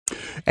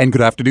And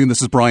good afternoon.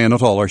 This is Brian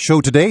Nuttall. Our show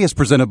today is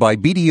presented by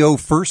BDO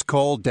First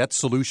Call Debt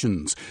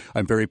Solutions.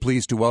 I'm very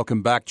pleased to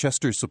welcome back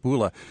Chester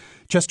Sapula.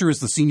 Chester is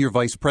the Senior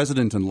Vice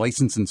President and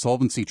Licensed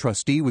Insolvency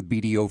Trustee with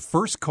BDO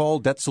First Call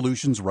Debt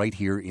Solutions right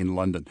here in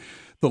London.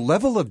 The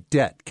level of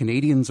debt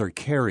Canadians are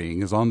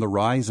carrying is on the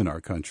rise in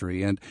our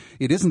country, and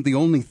it isn't the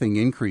only thing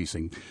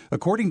increasing.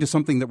 According to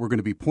something that we're going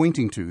to be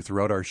pointing to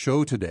throughout our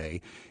show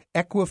today,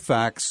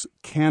 Equifax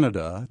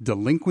Canada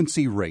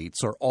delinquency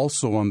rates are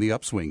also on the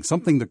upswing,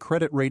 something the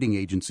credit rating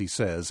agency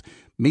says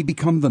may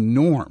become the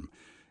norm.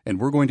 And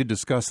we're going to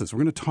discuss this. We're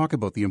going to talk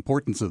about the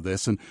importance of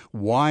this and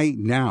why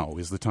now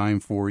is the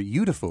time for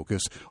you to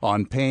focus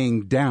on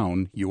paying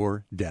down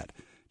your debt.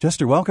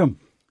 Chester, welcome.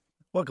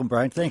 Welcome,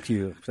 Brian. Thank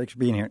you. Thanks for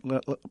being here.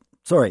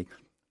 Sorry.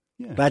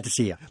 Yeah. Glad to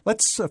see you.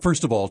 Let's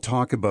first of all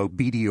talk about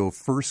BDO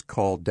First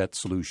Call Debt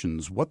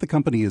Solutions, what the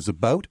company is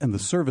about and the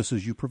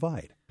services you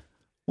provide.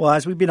 Well,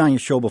 as we've been on your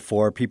show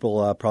before,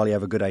 people probably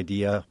have a good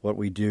idea what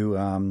we do.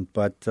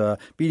 But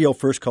BDO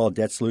First Call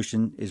Debt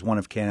Solution is one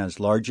of Canada's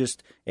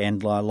largest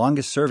and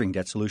longest-serving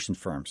debt solution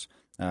firms.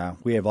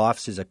 We have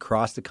offices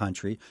across the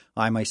country.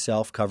 I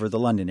myself cover the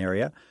London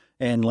area.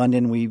 In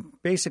London, we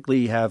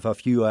basically have a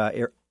few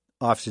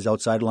offices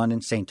outside of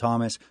London: St.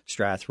 Thomas,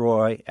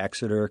 Strathroy,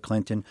 Exeter,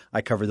 Clinton.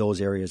 I cover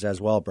those areas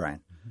as well, Brian.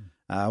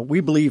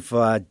 We believe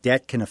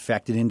debt can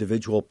affect an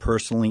individual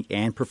personally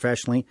and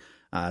professionally.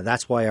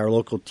 That's why our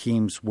local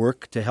teams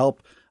work to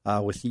help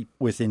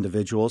with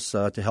individuals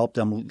to help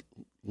them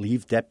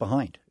leave debt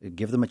behind,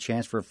 give them a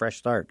chance for a fresh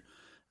start.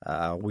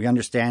 We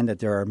understand that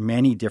there are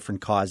many different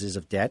causes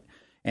of debt,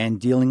 and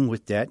dealing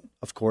with debt,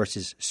 of course,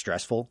 is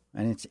stressful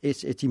and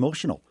it's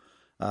emotional.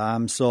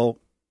 So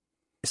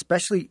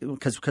especially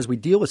because we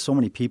deal with so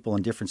many people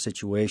in different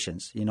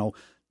situations,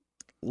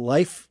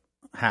 life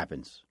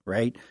happens,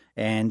 right?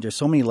 And there's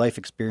so many life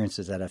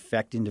experiences that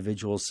affect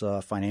individuals'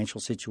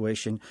 financial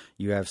situation.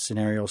 You have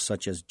scenarios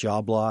such as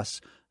job loss.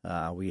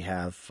 We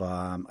have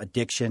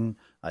addiction,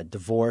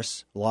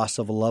 divorce, loss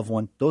of a loved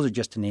one. Those are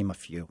just to name a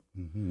few.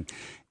 Mm-hmm.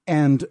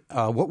 And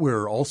what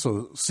we're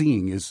also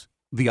seeing is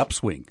the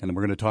upswing. And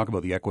we're going to talk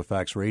about the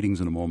Equifax ratings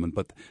in a moment.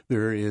 But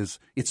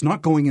it's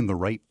not going in the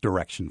right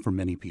direction for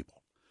many people.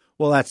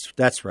 Well,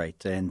 that's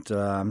right. And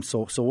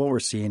so what we're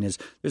seeing is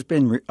there's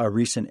been a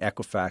recent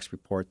Equifax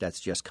report that's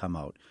just come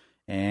out.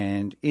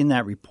 And in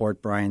that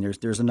report, Brian,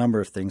 there's a number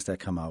of things that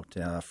come out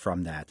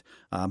from that.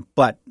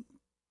 But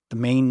the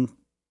main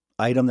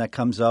item that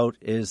comes out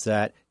is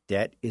that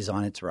debt is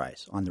on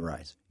the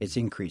rise. It's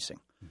increasing.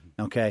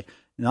 Mm-hmm. Okay?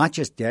 Not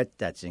just debt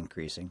that's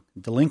increasing.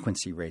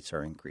 Delinquency rates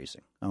are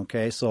increasing.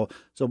 Okay? So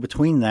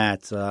between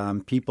that,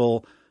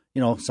 people,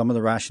 some of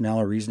the rationale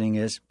or reasoning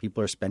is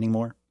people are spending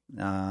more.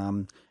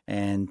 Even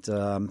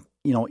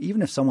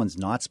if someone's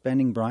not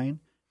spending, Brian,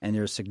 and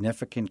there's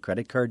significant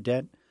credit card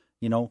debt,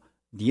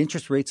 the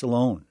interest rates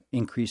alone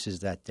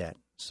increases that debt.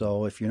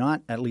 So if you're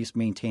not at least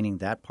maintaining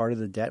that part of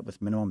the debt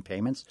with minimum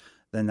payments,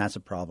 then that's a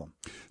problem.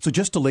 So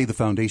just to lay the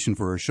foundation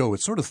for our show,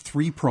 it's sort of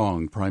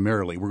three-pronged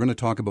primarily. We're going to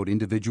talk about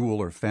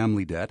individual or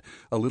family debt.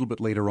 A little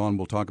bit later on,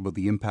 we'll talk about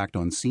the impact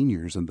on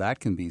seniors, and that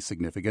can be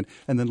significant.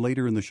 And then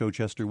later in the show,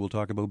 Chester, we'll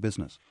talk about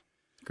business.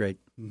 Great.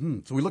 Mm-hmm.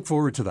 So we look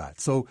forward to that.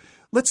 So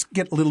let's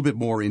get a little bit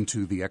more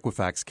into the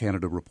Equifax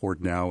Canada report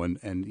now,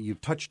 and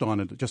you've touched on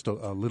it just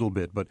a little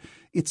bit, but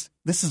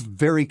this is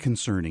very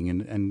concerning,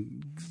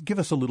 and give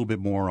us a little bit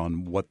more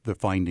on what the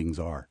findings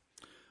are.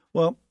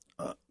 Well,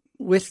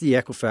 with the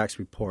Equifax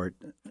report,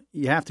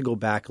 you have to go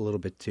back a little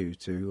bit to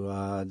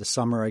the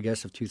summer, I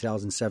guess, of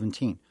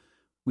 2017.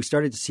 We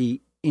started to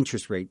see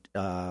interest rate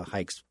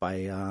hikes by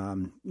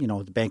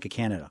the Bank of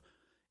Canada.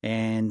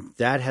 And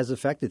that has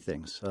affected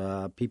things.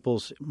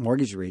 People's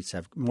mortgages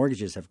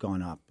have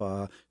gone up,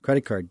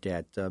 credit card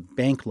debt,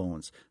 bank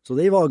loans. So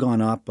they've all gone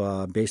up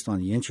based on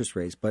the interest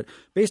rates. But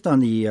based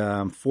on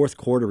the fourth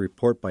quarter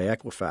report by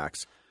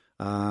Equifax,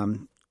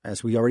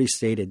 as we already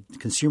stated,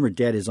 consumer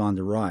debt is on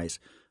the rise.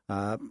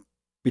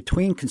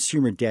 Between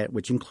consumer debt,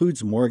 which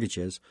includes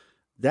mortgages,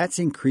 that's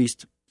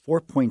increased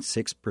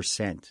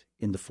 4.6%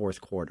 in the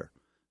fourth quarter.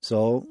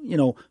 So,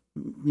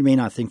 you may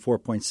not think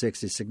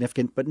 4.6 is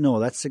significant, but no,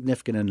 that's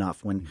significant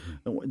enough when,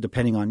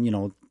 depending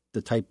on,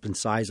 the type and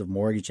size of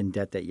mortgage and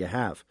debt that you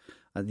have.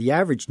 The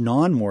average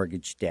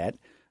non-mortgage debt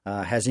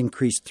has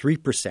increased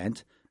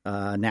 3%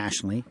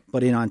 nationally,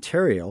 but in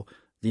Ontario,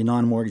 the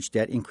non-mortgage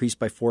debt increased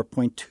by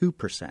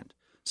 4.2%.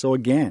 So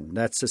again,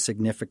 that's a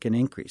significant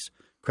increase.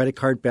 Credit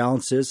card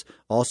balances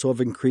also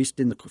have increased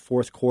in the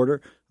fourth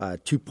quarter,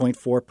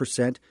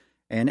 2.4%.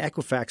 And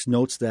Equifax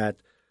notes that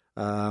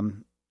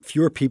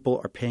fewer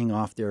people are paying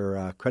off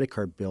their credit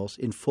card bills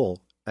in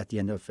full at the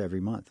end of every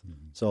month.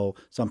 Mm-hmm. So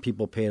some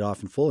people pay it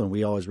off in full, and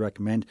we always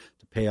recommend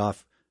to pay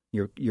off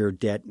your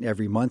debt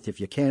every month if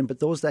you can. But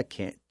those that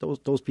can't,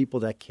 those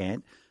people that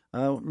can't,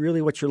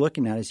 really what you're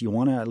looking at is you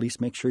want to at least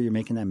make sure you're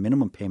making that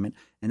minimum payment,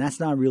 and that's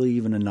not really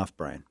even enough,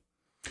 Brian.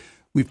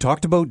 We've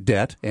talked about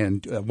debt,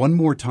 and one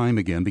more time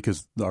again,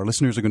 because our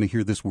listeners are going to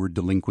hear this word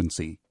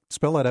delinquency.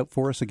 Spell that out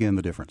for us again,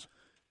 the difference.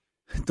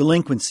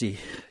 Delinquency.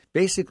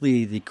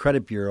 Basically, the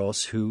credit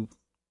bureaus who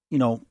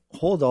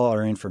hold all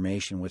our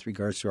information with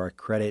regards to our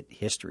credit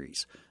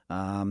histories.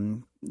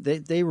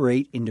 They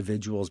rate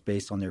individuals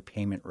based on their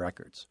payment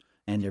records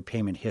and their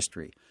payment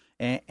history.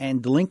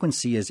 And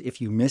delinquency is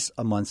if you miss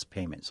a month's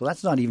payment. So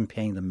that's not even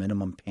paying the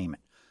minimum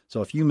payment.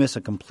 So if you miss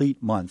a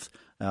complete month,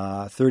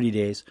 30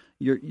 days,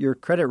 your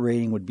credit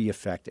rating would be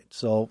affected.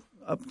 So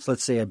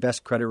let's say a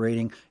best credit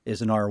rating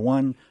is an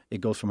R1.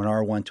 It goes from an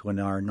R1 to an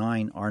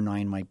R9.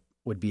 R9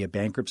 would be a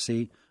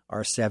bankruptcy.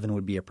 R7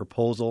 would be a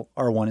proposal.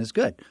 R1 is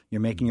good.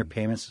 You're making your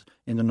payments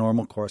in the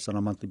normal course on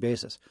a monthly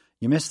basis.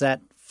 You miss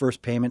that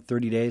first payment,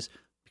 30 days,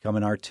 become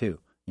an R2.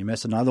 You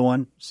miss another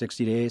one,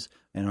 60 days,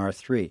 an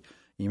R3.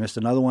 You missed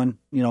another one,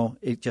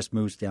 it just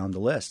moves down the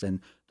list.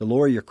 And the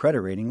lower your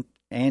credit rating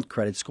and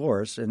credit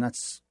scores, and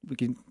we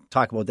can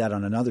talk about that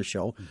on another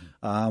show,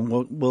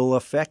 will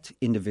affect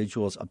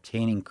individuals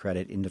obtaining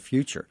credit in the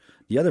future.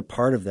 The other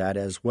part of that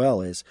as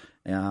well is,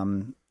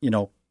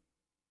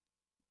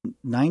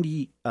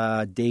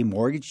 90-day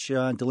mortgage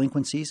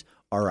delinquencies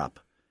are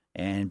up.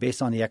 And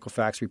based on the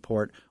Equifax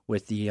report,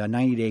 with the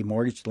 90-day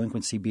mortgage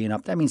delinquency being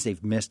up, that means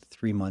they've missed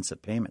 3 months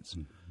of payments.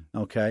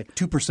 Okay,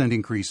 2%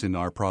 increase in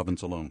our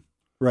province alone.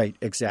 Right,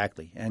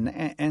 exactly.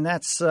 And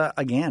that's,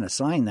 again, a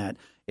sign that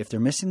if they're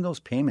missing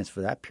those payments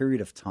for that period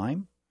of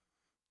time,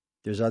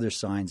 there's other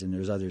signs and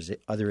there's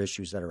other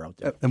issues that are out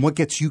there. And what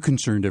gets you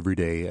concerned every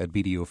day at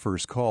BDO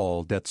First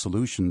Call Debt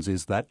Solutions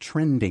is that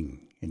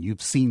trending, and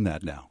you've seen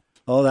that now.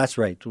 Oh, that's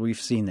right.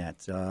 We've seen that.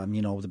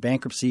 The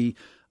bankruptcy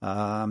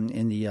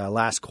in the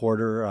last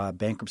quarter,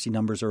 bankruptcy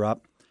numbers are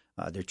up.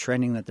 They're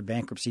trending that the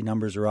bankruptcy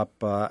numbers are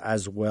up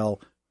as well,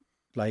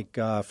 like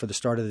for the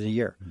start of the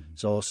year.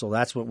 Mm-hmm. So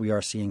that's what we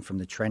are seeing from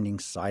the trending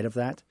side of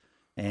that.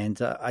 And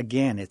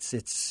again, it's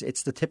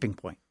the tipping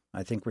point.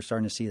 I think we're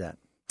starting to see that.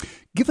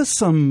 Give us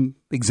some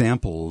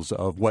examples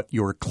of what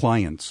your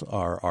clients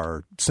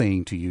are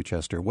saying to you,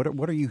 Chester.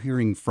 What are you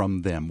hearing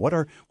from them? What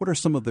are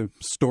some of the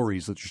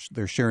stories that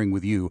they're sharing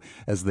with you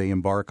as they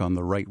embark on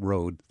the right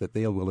road that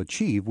they will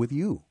achieve with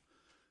you?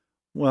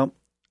 Well,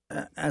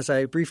 as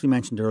I briefly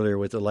mentioned earlier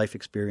with the life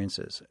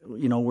experiences,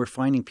 we're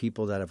finding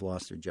people that have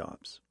lost their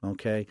jobs.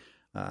 Okay,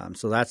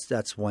 so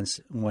that's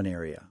one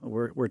area.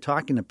 We're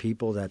talking to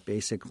people that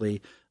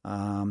basically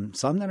some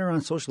that are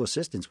on social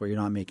assistance where you're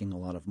not making a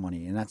lot of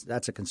money, and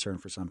that's a concern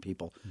for some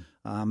people.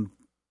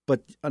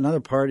 But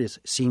another part is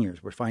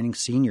seniors. We're finding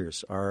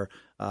seniors are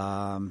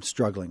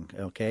struggling,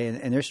 okay,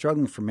 and they're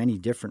struggling for many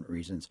different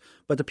reasons.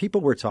 But the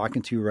people we're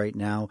talking to right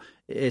now,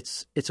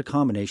 it's a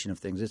combination of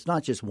things. It's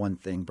not just one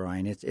thing,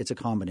 Brian. It's a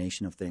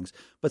combination of things.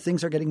 But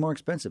things are getting more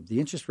expensive. The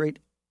interest rate,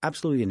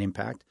 absolutely an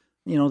impact.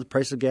 The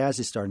price of gas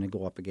is starting to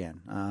go up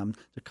again.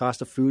 The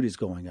cost of food is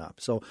going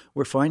up. So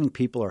we're finding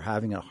people are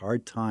having a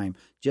hard time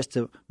just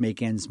to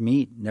make ends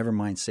meet, never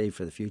mind save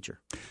for the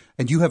future.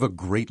 And you have a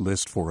great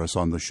list for us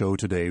on the show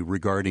today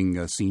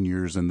regarding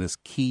seniors and this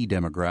key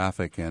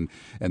demographic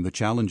and the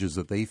challenges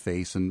that they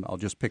face. And I'll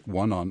just pick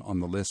one on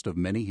the list of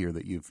many here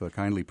that you've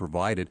kindly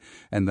provided,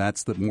 and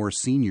that's that more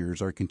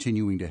seniors are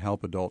continuing to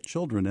help adult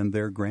children and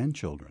their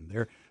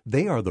grandchildren.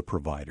 They are the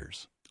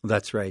providers.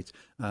 That's right.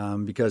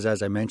 Because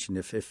as I mentioned,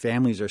 if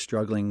families are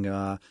struggling,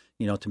 to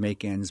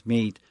make ends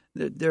meet,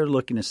 they're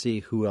looking to see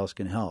who else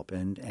can help,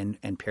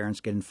 and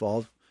parents get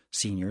involved,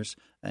 seniors,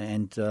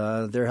 and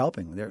they're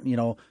helping. They're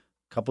a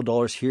couple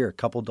dollars here, a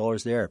couple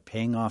dollars there,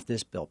 paying off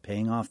this bill,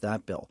 paying off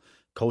that bill,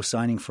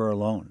 co-signing for a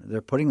loan.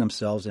 They're putting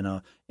themselves in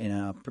a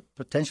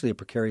potentially a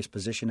precarious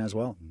position as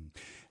well.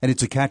 And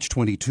it's a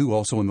catch-22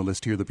 also on the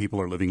list here that people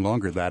are living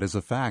longer. That is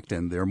a fact,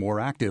 and they're more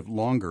active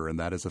longer, and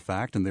that is a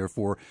fact, and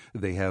therefore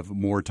they have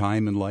more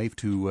time in life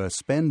to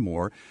spend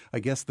more. I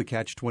guess the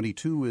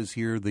catch-22 is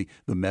here the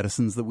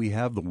medicines that we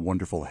have, the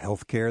wonderful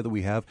health care that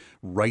we have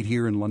right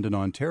here in London,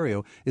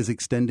 Ontario, is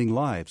extending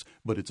lives,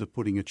 but it's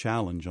putting a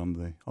challenge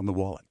on the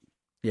wallet.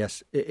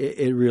 Yes,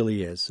 it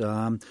really is.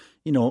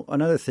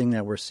 Another thing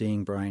that we're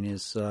seeing, Brian,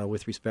 is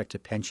with respect to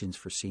pensions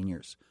for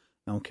seniors.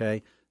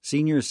 Okay,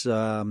 seniors,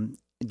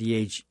 the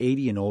age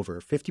 80 and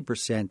over,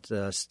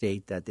 50%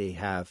 state that they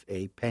have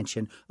a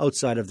pension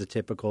outside of the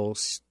typical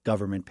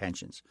government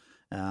pensions.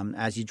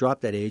 As you drop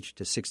that age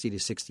to 60 to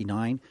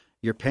 69,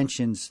 your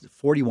pensions,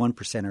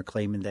 41% are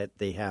claiming that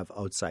they have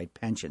outside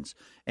pensions.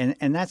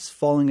 And that's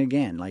falling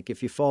again. Like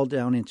if you fall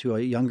down into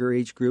a younger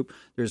age group,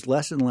 there's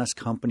less and less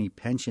company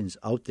pensions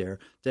out there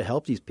to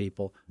help these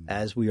people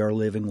as we are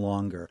living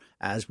longer,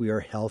 as we are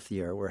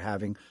healthier. We're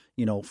having,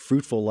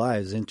 fruitful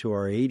lives into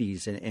our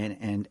 80s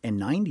and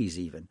 90s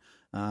even.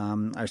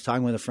 I was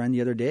talking with a friend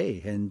the other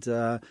day, and,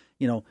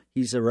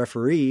 he's a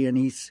referee,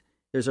 and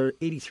there's an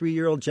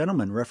 83-year-old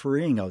gentleman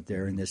refereeing out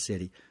there in this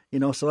city.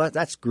 So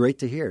that's great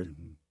to hear.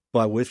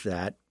 But with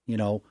that,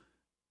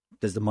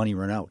 does the money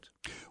run out?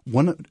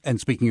 And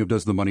speaking of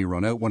does the money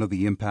run out, one of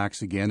the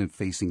impacts, again, in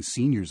facing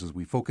seniors as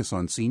we focus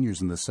on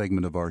seniors in this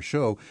segment of our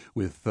show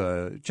with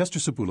Chester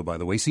Sapula, by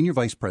the way, Senior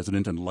Vice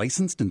President and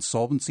Licensed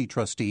Insolvency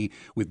Trustee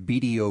with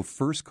BDO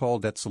First Call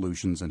Debt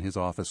Solutions in his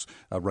office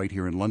right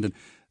here in London.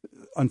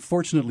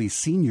 unfortunately,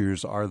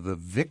 seniors are the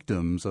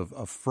victims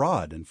of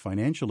fraud and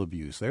financial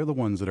abuse. They're the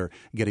ones that are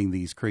getting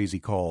these crazy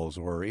calls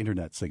or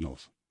internet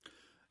signals.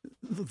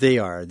 They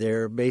are.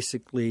 They're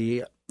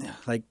basically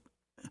like,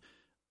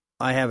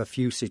 I have a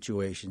few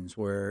situations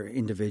where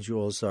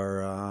individuals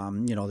are,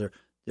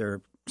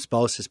 their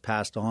spouse has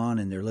passed on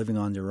and they're living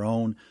on their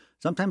own.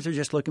 Sometimes they're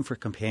just looking for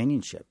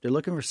companionship. They're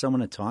looking for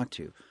someone to talk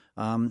to,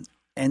 and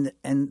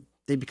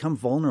they become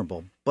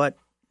vulnerable. But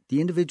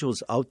the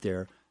individuals out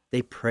there,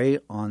 they prey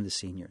on the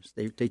seniors.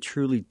 They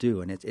truly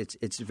do, and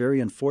it's very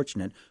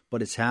unfortunate,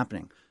 but it's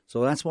happening.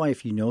 So that's why,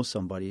 if you know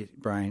somebody,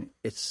 Brian,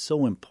 it's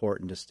so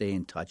important to stay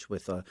in touch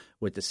with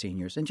the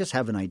seniors and just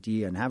have an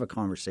idea and have a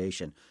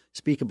conversation.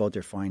 Speak about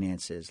their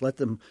finances. Let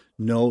them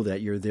know that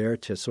you're there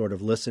to sort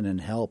of listen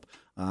and help,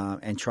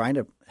 and try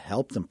to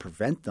help them,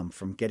 prevent them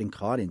from getting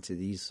caught into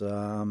these,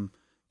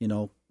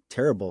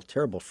 terrible,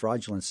 terrible,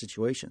 fraudulent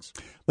situations.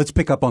 Let's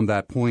pick up on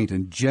that point,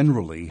 and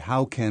generally,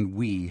 how can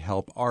we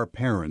help our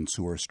parents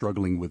who are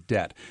struggling with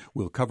debt?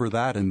 We'll cover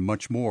that and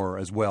much more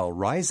as well.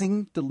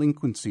 Rising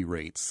delinquency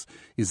rates.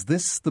 Is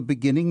this the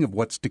beginning of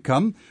what's to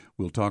come?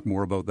 We'll talk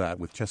more about that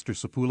with Chester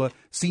Sapula,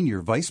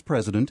 Senior Vice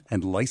President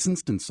and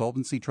Licensed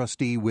Insolvency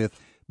Trustee with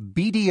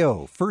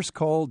BDO, First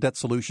Call Debt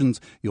Solutions.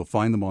 You'll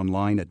find them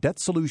online at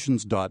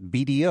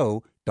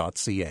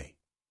debtsolutions.bdo.ca.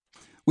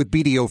 With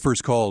BDO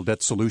First Call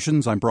Debt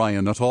Solutions, I'm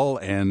Brian Nuttall,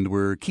 and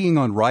we're keying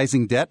on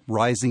rising debt,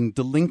 rising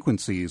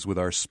delinquencies with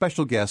our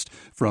special guest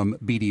from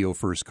BDO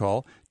First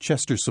Call,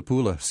 Chester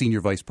Sapula,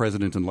 Senior Vice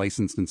President and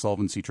Licensed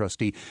Insolvency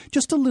Trustee.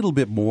 Just a little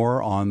bit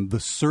more on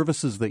the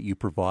services that you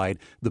provide,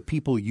 the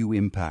people you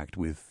impact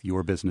with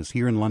your business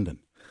here in London.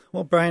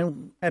 Well,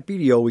 Brian, at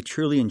BDO, we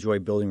truly enjoy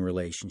building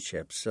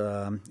relationships.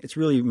 It's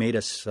really made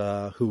us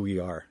who we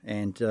are,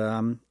 and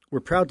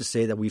we're proud to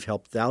say that we've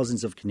helped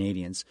thousands of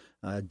Canadians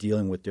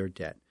dealing with their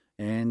debt.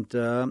 And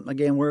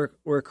again, we're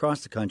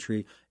across the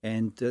country,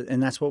 and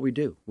that's what we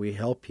do. We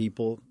help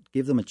people,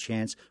 give them a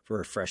chance for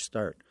a fresh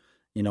start.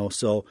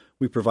 So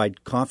we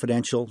provide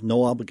confidential,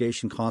 no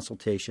obligation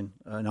consultation,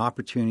 an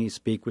opportunity to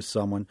speak with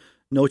someone,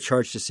 no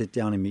charge to sit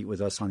down and meet with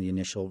us on the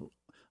initial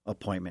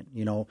appointment.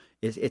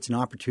 It's an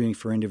opportunity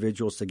for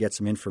individuals to get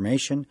some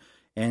information.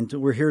 And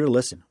we're here to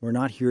listen. We're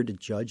not here to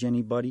judge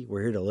anybody.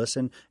 We're here to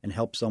listen and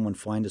help someone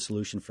find a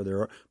solution for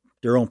their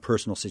own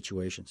personal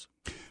situations.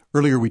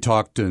 Earlier we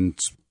talked and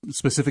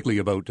specifically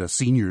about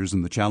seniors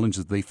and the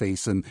challenges they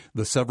face and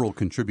the several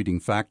contributing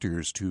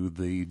factors to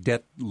the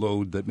debt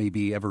load that may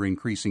be ever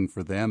increasing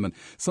for them, and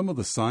some of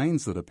the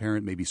signs that a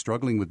parent may be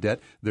struggling with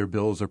debt. Their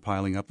bills are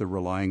piling up. They're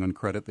relying on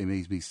credit. They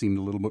may seem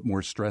a little bit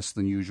more stressed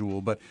than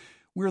usual, but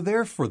we're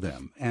there for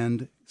them.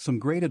 And some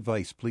great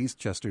advice, please,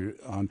 Chester,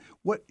 on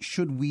what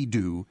should we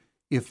do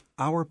if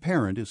our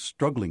parent is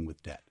struggling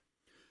with debt?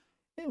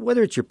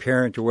 Whether it's your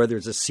parent or whether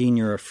it's a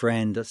senior, a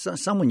friend,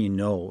 someone you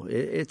know,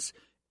 it's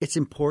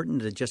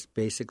important to just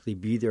basically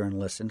be there and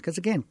listen. Because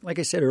again, like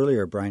I said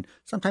earlier, Brian,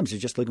 sometimes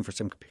you're just looking for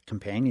some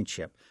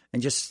companionship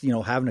and just,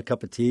 having a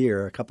cup of tea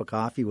or a cup of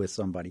coffee with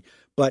somebody.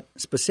 But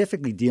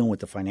specifically dealing with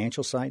the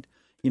financial side,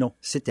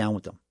 sit down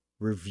with them.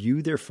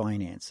 Review their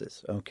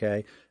finances,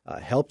 okay?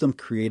 Help them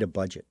create a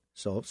budget.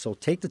 So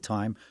take the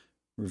time,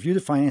 review the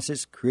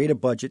finances, create a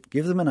budget,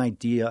 give them an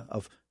idea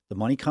of the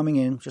money coming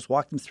in, just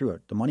walk them through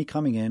it, the money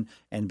coming in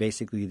and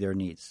basically their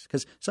needs.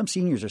 Because some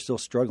seniors are still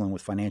struggling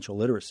with financial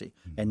literacy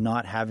and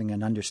not having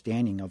an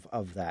understanding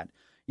of that.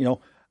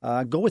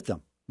 Go with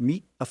them.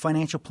 Meet a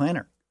financial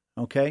planner.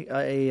 Okay,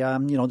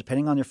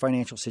 depending on their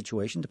financial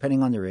situation,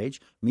 depending on their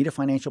age, meet a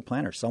financial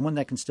planner, someone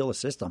that can still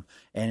assist them,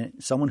 and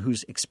someone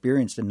who's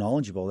experienced and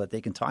knowledgeable that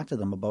they can talk to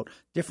them about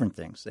different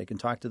things. They can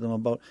talk to them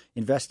about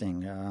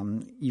investing,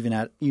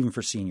 even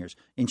for seniors,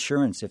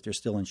 insurance if there's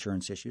still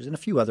insurance issues, and a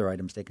few other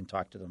items they can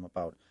talk to them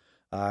about.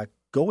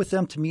 Go with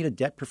them to meet a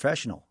debt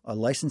professional, a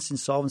licensed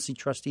insolvency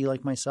trustee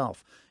like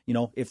myself.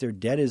 If their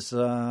debt is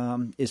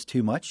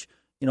too much,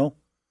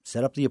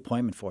 set up the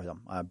appointment for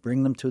them.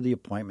 Bring them to the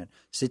appointment.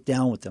 Sit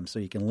down with them so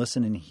you can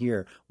listen and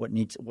hear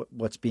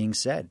what's being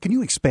said. Can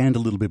you expand a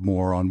little bit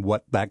more on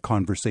what that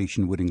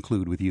conversation would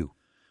include with you?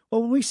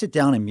 Well, when we sit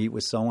down and meet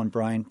with someone,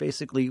 Brian,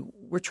 basically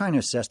we're trying to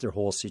assess their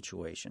whole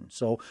situation.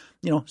 So,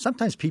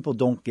 sometimes people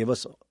don't give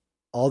us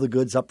all the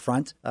goods up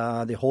front.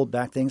 They hold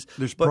back things.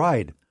 There's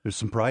pride. There's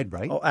some pride,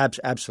 right? Oh,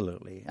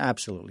 absolutely.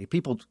 Absolutely.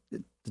 People,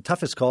 the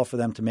toughest call for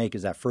them to make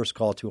is that first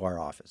call to our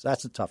office.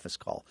 That's the toughest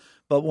call.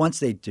 But once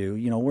they do,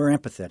 we're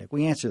empathetic.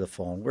 We answer the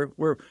phone.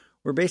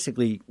 We're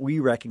basically, we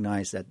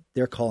recognize that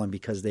they're calling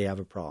because they have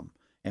a problem,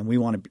 and we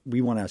want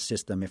to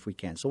assist them if we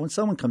can. So when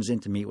someone comes in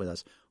to meet with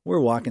us, we're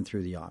walking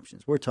through the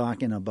options. We're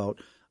talking about,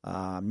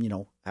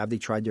 have they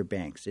tried their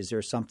banks? Is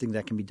there something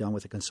that can be done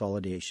with a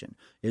consolidation?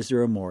 Is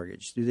there a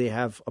mortgage? Do they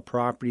have a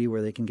property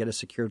where they can get a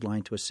secured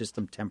line to assist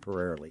them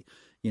temporarily?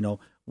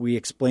 We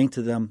explain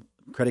to them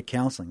credit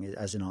counseling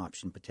as an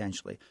option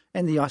potentially.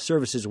 And the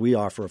services we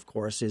offer, of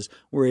course, is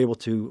we're able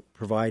to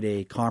provide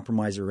a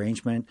compromise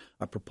arrangement,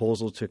 a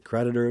proposal to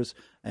creditors,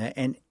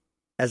 and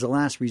as a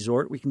last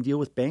resort, we can deal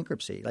with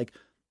bankruptcy. Like,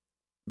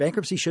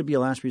 bankruptcy should be a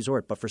last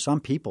resort, but for some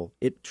people,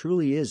 it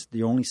truly is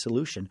the only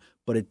solution,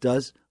 but it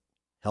does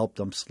help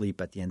them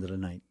sleep at the end of the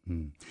night.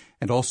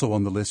 And also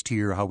on the list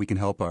here, how we can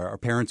help our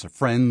parents, our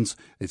friends,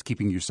 is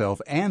keeping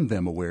yourself and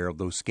them aware of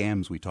those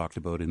scams we talked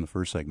about in the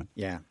first segment.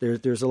 Yeah,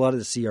 there's a lot of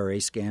the CRA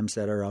scams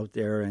that are out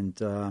there, and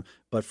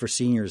but for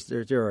seniors,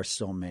 there are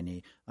so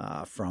many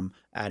from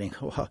adding,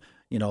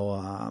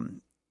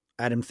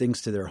 adding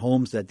things to their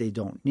homes that they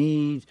don't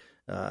need,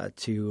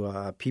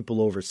 to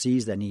people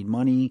overseas that need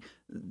money.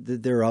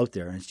 They're out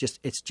there, and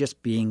it's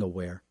just being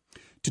aware.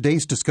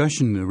 Today's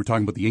discussion, we're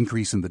talking about the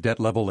increase in the debt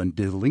level and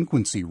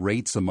delinquency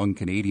rates among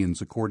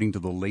Canadians. According to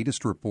the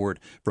latest report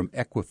from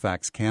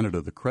Equifax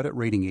Canada, the credit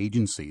rating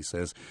agency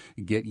says,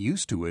 get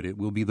used to it. It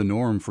will be the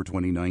norm for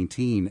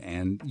 2019.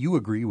 And you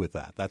agree with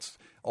that. That's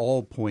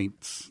all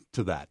points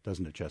to that,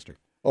 doesn't it, Chester?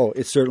 Oh,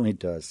 it certainly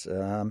does.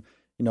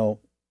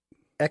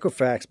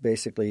 Equifax,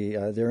 basically,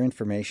 their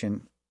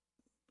information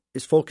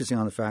is focusing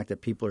on the fact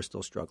that people are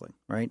still struggling,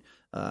 right?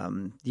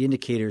 The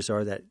indicators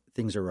are that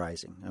things are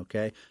rising,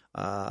 okay?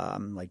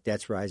 Like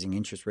debt's rising,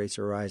 interest rates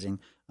are rising.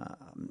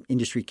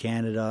 Industry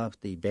Canada,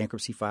 the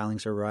bankruptcy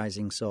filings are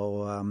rising.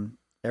 So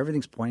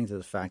everything's pointing to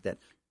the fact that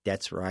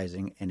debt's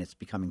rising and it's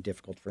becoming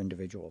difficult for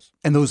individuals.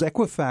 And those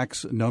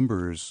Equifax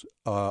numbers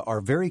are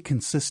very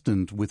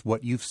consistent with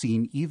what you've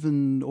seen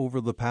even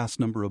over the past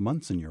number of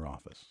months in your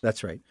office.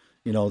 That's right.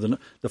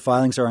 The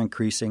filings are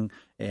increasing,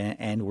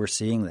 and we're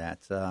seeing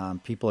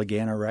that. People,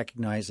 again, are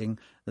recognizing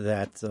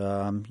that,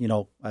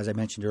 as I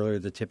mentioned earlier,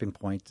 the tipping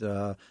point,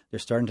 they're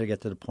starting to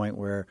get to the point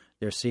where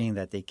they're seeing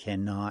that they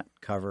cannot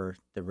cover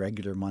the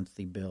regular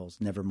monthly bills,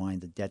 never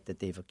mind the debt that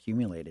they've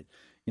accumulated.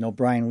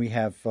 Brian, we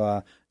have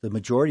the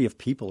majority of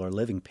people are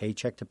living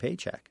paycheck to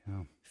paycheck.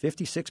 Oh.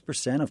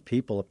 56% of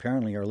people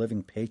apparently are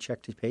living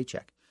paycheck to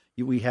paycheck.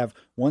 We have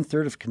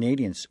 1/3 of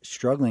Canadians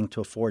struggling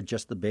to afford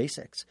just the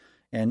basics.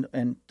 And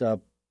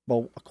about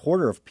a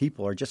quarter of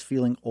people are just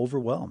feeling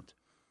overwhelmed.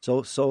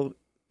 So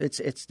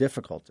it's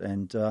difficult.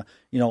 And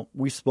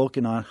we've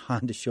spoken on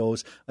the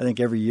shows. I think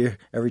every year,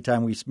 every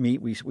time we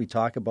meet, we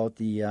talk about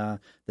the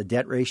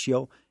debt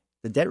ratio.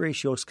 The debt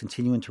ratio is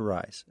continuing to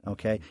rise.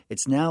 Okay,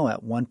 it's now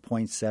at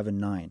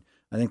 1.79.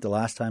 I think the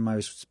last time I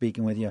was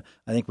speaking with you,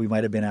 I think we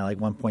might have been at like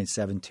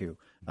 1.72.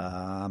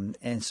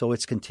 And so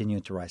it's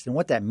continuing to rise. And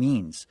what that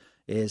means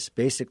is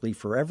basically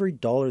for every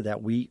dollar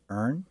that we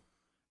earn,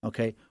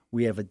 okay,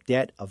 we have a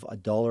debt of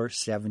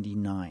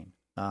 $1.79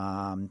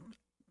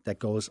 that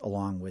goes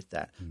along with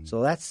that.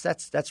 So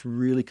that's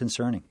really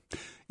concerning.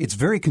 It's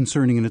very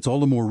concerning, and it's all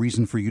the more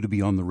reason for you to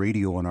be on the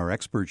radio on our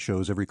expert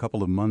shows every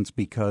couple of months,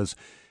 because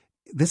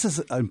this is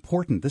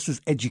important. This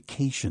is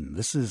education.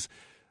 This is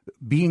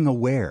being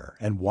aware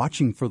and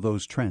watching for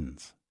those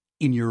trends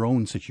in your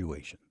own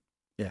situation.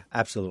 Yeah,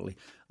 absolutely.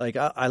 Like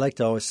I like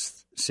to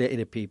always say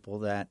to people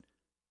that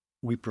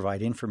we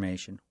provide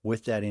information.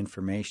 With that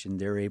information,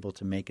 they're able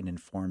to make an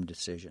informed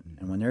decision.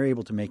 And when they're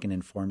able to make an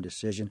informed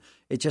decision,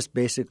 it just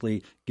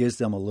basically gives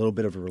them a little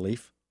bit of a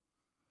relief.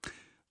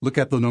 Look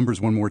at the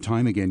numbers one more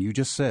time again. You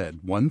just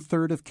said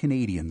 1/3 of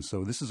Canadians.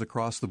 So this is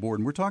across the board.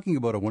 And we're talking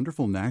about a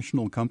wonderful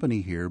national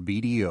company here,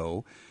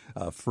 BDO,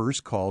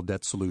 First Call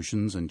Debt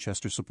Solutions, and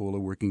Chester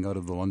Sapula working out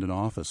of the London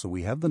office. So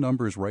we have the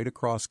numbers right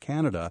across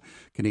Canada.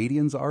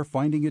 Canadians are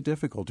finding it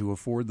difficult to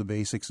afford the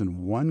basics, and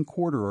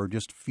 1/4 are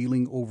just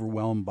feeling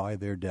overwhelmed by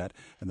their debt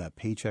and that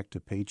paycheck to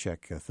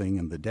paycheck thing,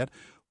 and the debt,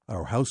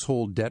 our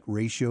household debt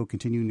ratio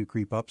continuing to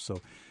creep up. So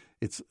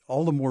it's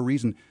all the more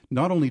reason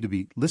not only to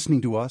be listening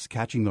to us,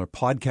 catching our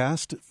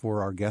podcast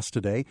for our guest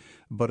today,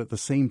 but at the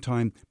same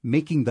time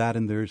making that,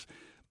 and there's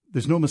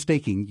no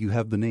mistaking, you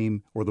have the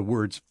name or the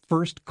words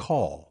First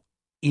Call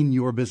in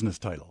your business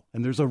title.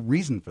 And there's a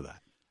reason for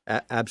that.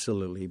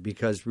 Absolutely,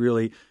 because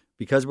we're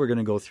going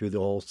to go through the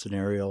whole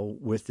scenario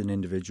with an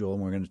individual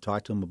and we're going to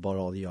talk to them about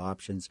all the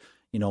options.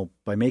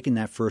 By making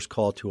that first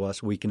call to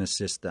us, we can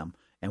assist them.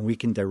 And we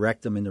can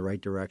direct them in the right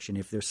direction.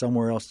 If there's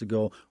somewhere else to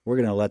go, we're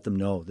going to let them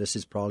know this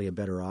is probably a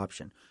better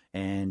option.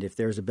 And if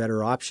there's a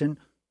better option,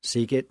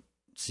 seek it,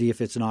 see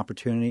if it's an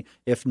opportunity.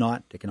 If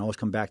not, they can always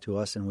come back to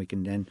us and we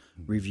can then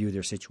review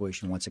their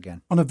situation once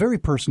again. On a very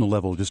personal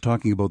level, just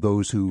talking about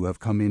those who have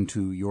come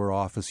into your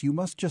office, you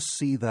must just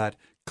see that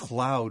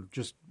cloud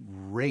just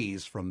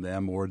raise from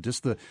them, or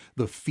just the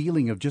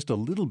feeling of just a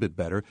little bit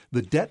better.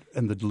 The debt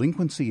and the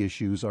delinquency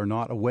issues are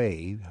not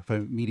away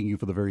from meeting you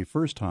for the very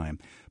first time,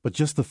 but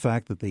just the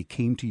fact that they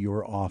came to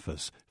your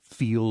office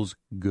feels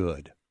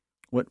good.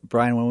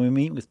 Brian, when we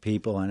meet with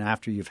people and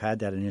after you've had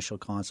that initial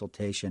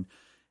consultation,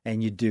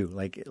 and you do,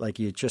 like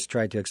you just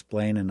tried to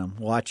explain, and I'm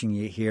watching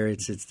you here,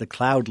 it's the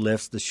cloud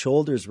lifts, the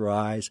shoulders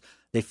rise,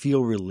 they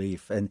feel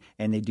relief, and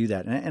they do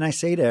that. And I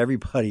say to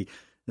everybody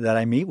that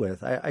I meet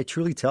with, I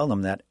truly tell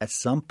them that at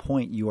some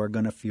point you are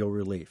going to feel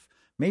relief.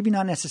 Maybe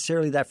not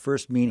necessarily that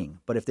first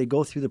meeting, but if they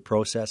go through the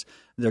process,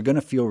 they're going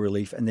to feel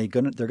relief, and they're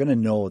going to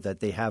know that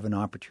they have an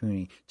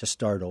opportunity to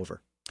start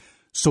over.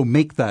 So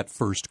make that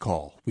first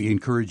call. We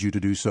encourage you to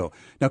do so.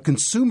 Now,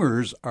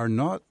 consumers are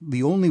not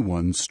the only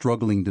ones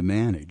struggling to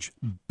manage.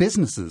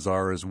 Businesses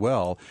are as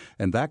well,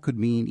 and that could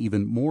mean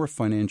even more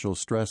financial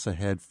stress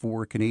ahead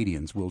for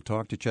Canadians. We'll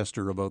talk to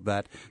Chester about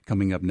that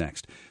coming up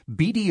next.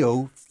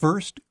 BDO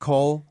First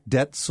Call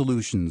Debt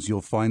Solutions.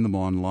 You'll find them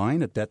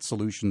online at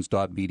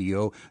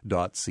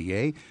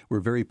debtsolutions.bdo.ca. We're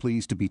very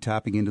pleased to be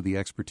tapping into the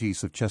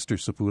expertise of Chester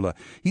Sapula.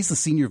 He's the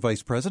Senior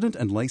Vice President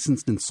and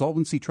Licensed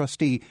Insolvency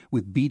Trustee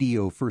with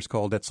BDO First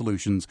Call Debt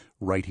Solutions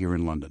right here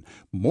in London.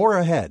 More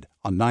ahead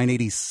on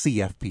 980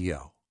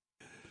 CFPL.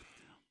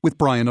 With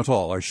Brian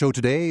Nuttall. Our show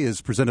today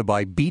is presented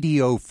by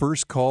BDO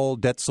First Call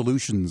Debt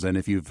Solutions. And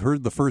if you've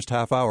heard the first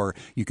half hour,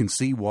 you can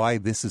see why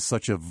this is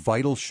such a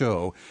vital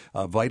show,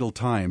 a vital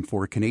time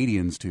for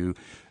Canadians to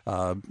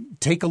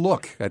take a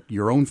look at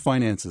your own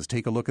finances,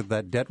 take a look at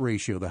that debt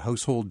ratio, the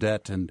household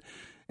debt, and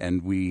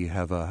we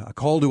have a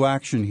call to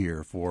action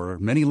here for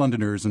many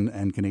Londoners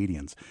and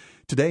Canadians.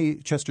 Today,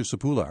 Chester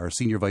Sapula, our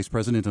Senior Vice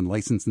President and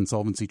Licensed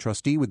Insolvency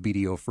Trustee with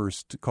BDO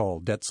First Call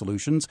Debt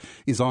Solutions,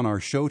 is on our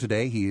show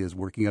today. He is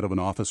working out of an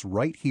office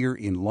right here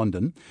in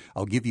London.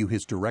 I'll give you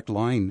his direct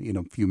line in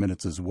a few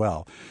minutes as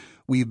well.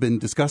 We've been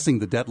discussing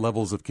the debt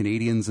levels of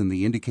Canadians and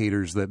the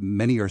indicators that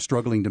many are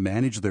struggling to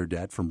manage their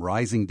debt, from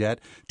rising debt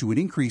to an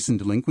increase in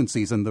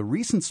delinquencies. And the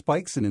recent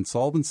spikes in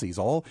insolvencies,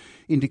 all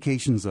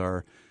indications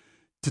are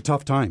to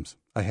tough times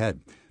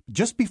ahead.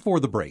 Just before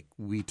the break,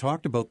 we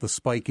talked about the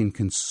spike in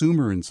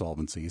consumer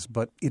insolvencies,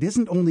 but it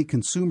isn't only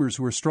consumers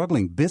who are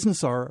struggling.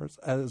 Business are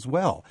as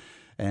well.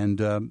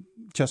 And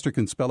Chester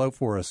can spell out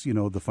for us,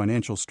 the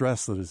financial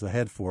stress that is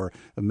ahead for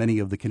many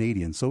of the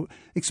Canadians. So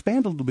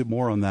expand a little bit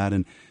more on that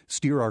and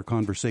steer our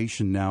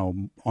conversation now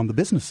on the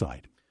business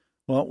side.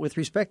 Well, with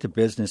respect to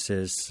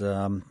businesses,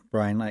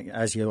 Brian,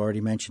 as you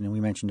already mentioned and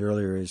we mentioned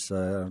earlier, is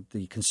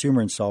the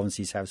consumer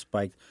insolvencies have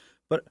spiked.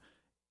 But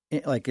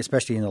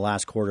especially in the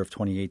last quarter of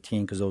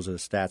 2018, because those are the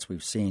stats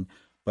we've seen.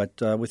 But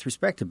with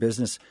respect to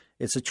business,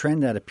 it's a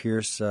trend that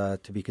appears to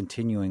be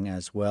continuing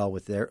as well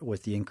with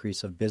the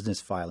increase of business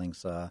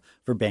filings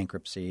for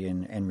bankruptcy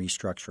and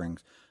restructurings.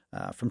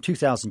 From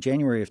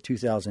January of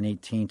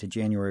 2018 to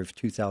January of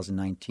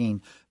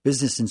 2019,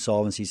 business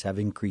insolvencies have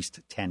increased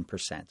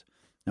 10%.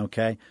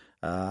 Okay,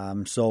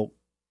 so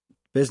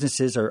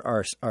businesses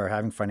are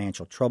having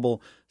financial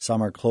trouble.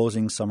 Some are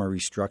closing, some are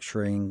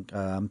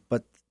restructuring,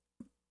 but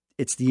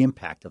it's the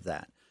impact of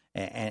that.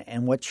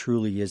 And what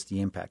truly is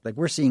the impact? Like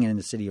we're seeing it in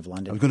the City of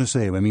London. I was going to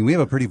say, we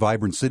have a pretty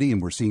vibrant city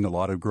and we're seeing a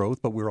lot of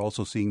growth, but we're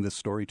also seeing this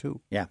story too.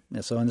 Yeah.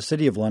 So in the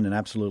City of London,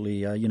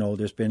 absolutely.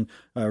 There's been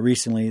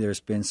recently there's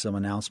been some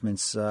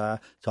announcements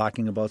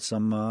talking about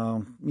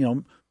some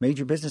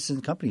major businesses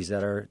and companies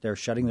that they're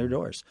shutting their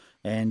doors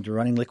and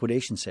running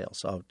liquidation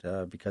sales out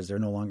because they're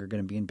no longer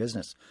going to be in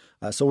business.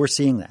 So we're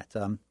seeing that.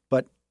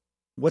 But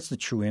what's the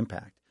true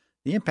impact?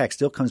 The impact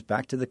still comes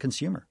back to the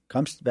consumer,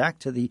 comes back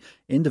to the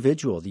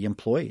individual, the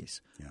employees.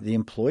 Yeah. The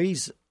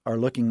employees are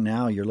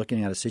you're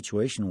looking at a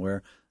situation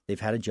where they've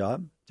had a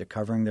job, they're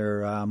covering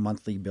their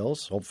monthly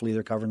bills. Hopefully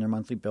they're covering their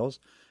monthly bills.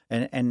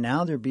 And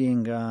now they're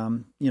being,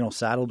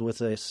 saddled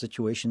with a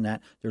situation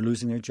that they're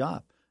losing their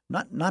job.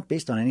 Not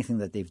based on anything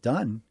that they've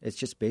done. It's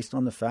just based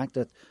on the fact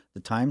that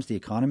the times, the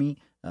economy,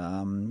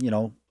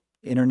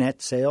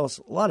 internet sales,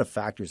 a lot of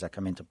factors that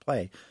come into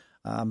play.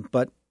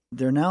 But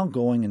they're now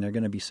going and they're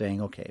going to be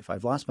saying, okay, if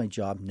I've lost my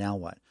job, now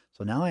what?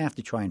 So now I have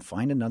to try and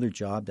find another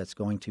job that's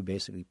going to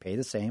basically pay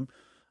the same,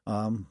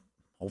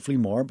 hopefully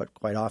more, but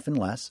quite often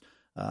less.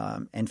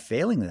 And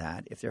failing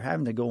that, if they're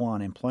having to go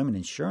on employment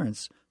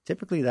insurance,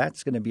 typically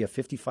that's going to be a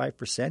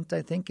 55%,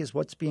 I think, is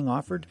what's being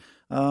offered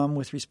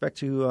with respect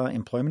to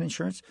employment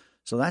insurance.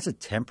 So that's a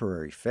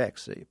temporary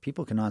fix.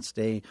 People cannot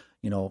stay,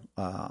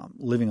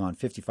 living on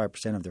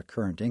 55% of their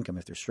current income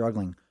if they're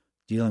struggling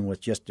dealing with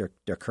just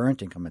their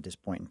current income at this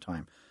point in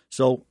time.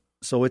 So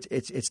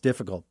it's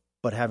difficult.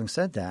 But having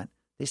said that,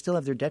 they still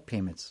have their debt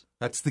payments.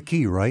 That's the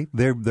key, right?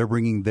 They're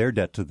bringing their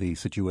debt to the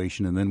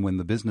situation, and then when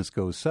the business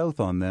goes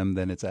south on them,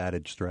 then it's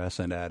added stress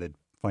and added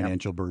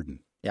financial burden.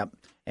 Yep.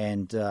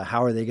 And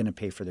how are they going to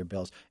pay for their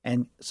bills?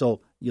 And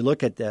so you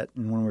look at that,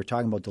 and when we were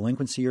talking about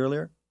delinquency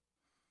earlier,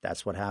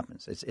 that's what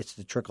happens. It's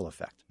the trickle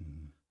effect.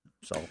 Mm-hmm.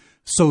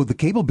 So the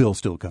cable bill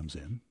still comes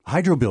in,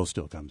 hydro bill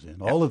still comes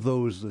in, all of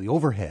those, the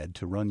overhead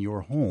to run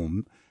your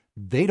home,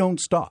 they don't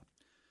stop.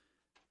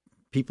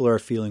 People are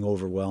feeling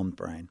overwhelmed,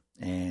 Brian.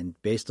 And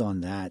based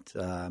on that,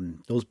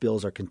 those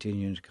bills are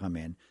continuing to come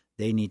in.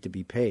 They need to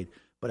be paid.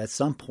 But at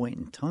some point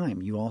in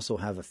time, you also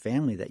have a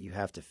family that you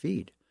have to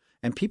feed.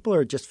 And people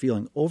are just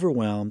feeling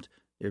overwhelmed.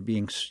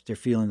 They're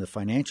feeling the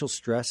financial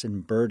stress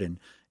and burden.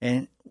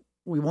 And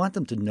we want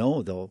them to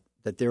know, though,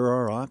 that there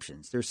are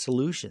options, there's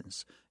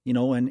solutions,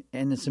 and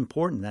it's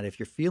important that if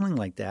you're feeling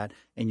like that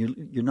and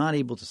you're not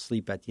able to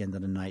sleep at the end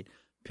of the night,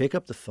 pick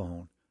up the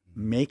phone,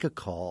 make a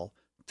call,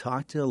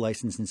 talk to a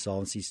licensed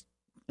insolvency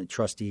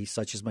trustee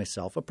such as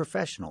myself, a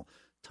professional.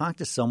 Talk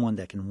to someone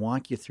that can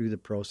walk you through the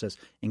process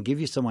and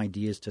give you some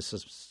ideas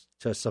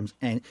to some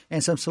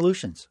some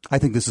solutions. I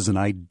think this is an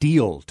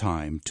ideal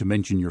time to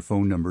mention your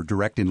phone number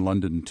direct in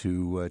London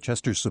to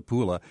Chester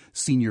Sapula,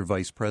 Senior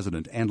Vice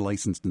President and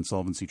Licensed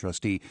Insolvency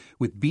Trustee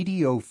with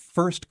BDO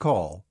First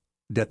Call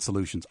Debt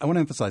Solutions. I want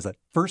to emphasize that.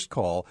 First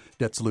Call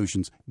Debt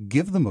Solutions.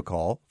 Give them a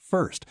call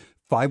first.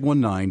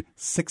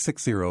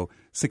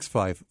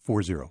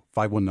 519-660-6540.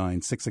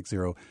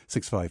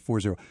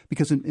 519-660-6540.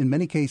 Because in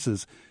many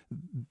cases,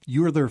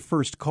 you're their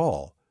first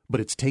call, but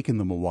it's taken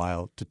them a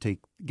while to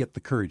get the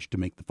courage to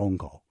make the phone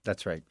call.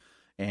 That's right.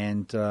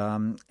 And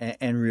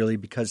really,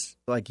 because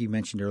like you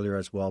mentioned earlier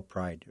as well,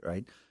 pride,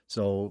 right?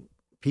 So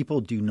people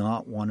do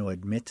not want to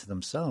admit to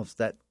themselves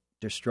that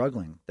they're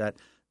struggling, that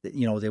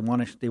they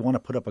want to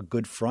put up a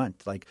good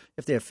front. Like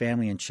if they have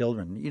family and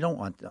children, you don't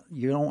want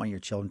your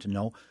children to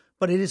know.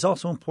 But it is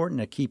also important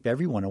to keep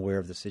everyone aware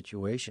of the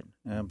situation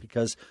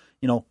because,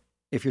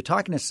 if you're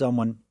talking to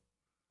someone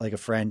like a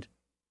friend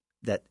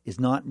that is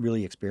not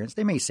really experienced,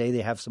 they may say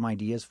they have some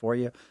ideas for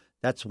you.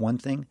 That's one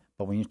thing.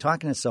 But when you're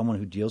talking to someone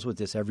who deals with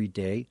this every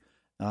day,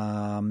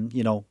 I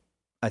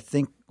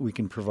think we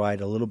can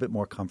provide a little bit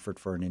more comfort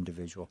for an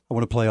individual. I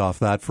want to play off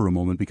that for a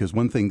moment because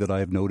one thing that I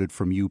have noted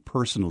from you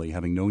personally,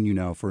 having known you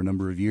now for a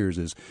number of years,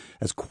 is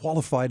as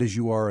qualified as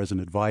you are as an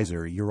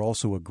advisor, you're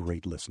also a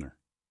great listener.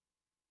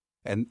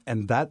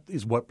 And that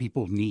is what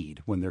people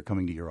need when they're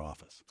coming to your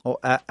office. Oh,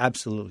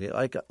 absolutely.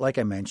 Like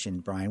I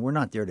mentioned, Brian, we're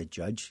not there to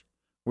judge.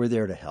 We're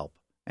there to help.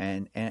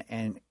 And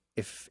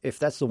if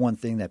that's the one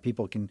thing that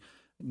people can,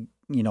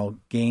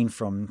 gain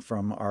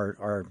from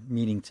our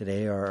meeting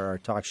today or our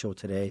talk show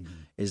today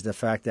is the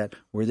fact that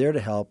we're there to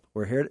help.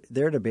 We're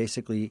there to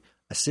basically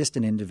assist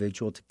an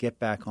individual to get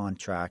back on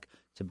track,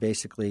 to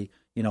basically,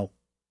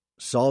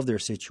 solve their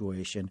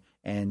situation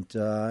and,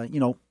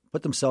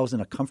 put themselves in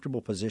a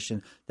comfortable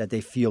position that they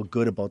feel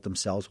good about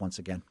themselves once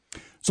again.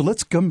 So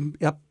let's come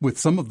up with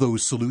some of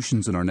those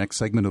solutions in our next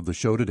segment of the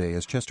show today,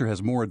 as Chester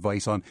has more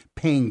advice on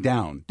paying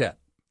down debt.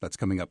 That's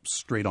coming up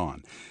straight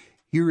on.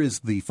 Here is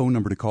the phone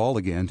number to call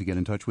again to get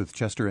in touch with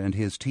Chester and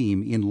his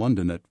team in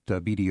London at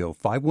BDO,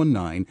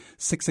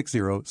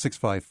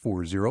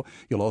 519-660-6540.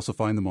 You'll also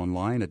find them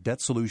online at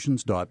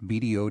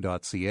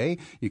debtsolutions.bdo.ca.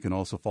 You can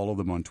also follow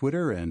them on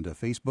Twitter and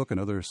Facebook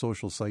and other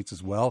social sites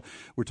as well.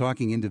 We're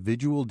talking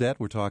individual debt,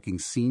 we're talking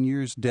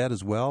seniors debt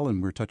as well,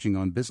 and we're touching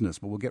on business.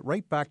 But we'll get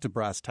right back to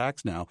brass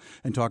tacks now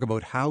and talk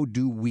about how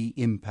do we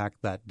impact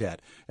that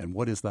debt and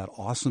what is that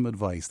awesome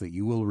advice that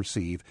you will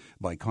receive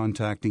by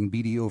contacting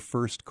BDO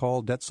First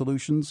Call Debt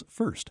Solutions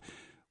first.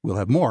 We'll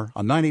have more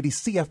on 980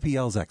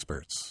 CFPL's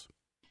Experts.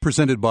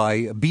 Presented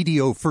by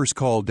BDO First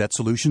Call Debt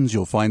Solutions.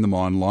 You'll find them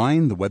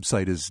online. The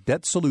website is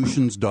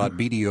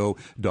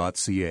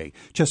debtsolutions.bdo.ca.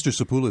 Chester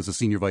Sapula is a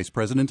Senior Vice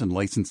President and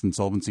Licensed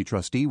Insolvency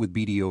Trustee with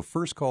BDO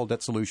First Call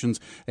Debt Solutions,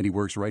 and he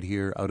works right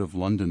here out of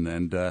London.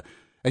 And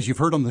as you've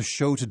heard on the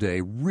show today,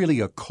 really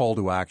a call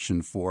to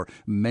action for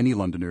many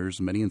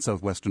Londoners, many in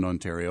southwestern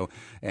Ontario,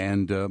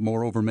 and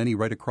moreover, many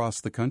right across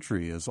the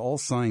country, as all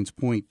signs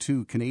point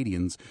to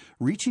Canadians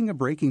reaching a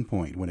breaking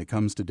point when it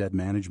comes to debt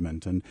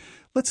management. And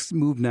let's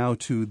move now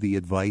to the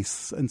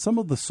advice and some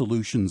of the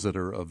solutions that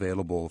are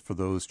available for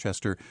those,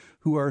 Chester,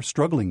 who are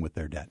struggling with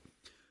their debt.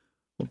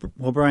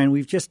 Well, Brian,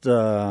 we've just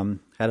had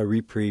a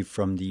reprieve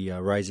from the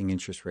rising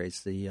interest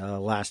rates the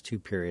last two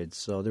periods.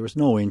 So there was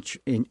no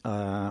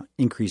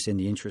increase in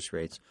the interest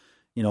rates.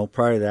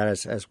 Prior to that,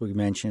 as we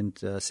mentioned,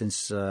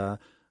 since the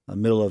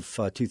middle of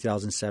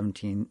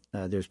 2017,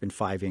 there's been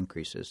 5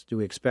 increases. Do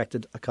we expect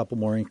a couple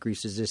more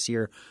increases this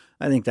year?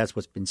 I think that's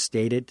what's been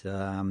stated.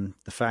 The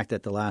fact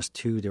that the last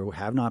 2, there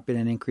have not been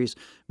an increase,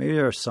 maybe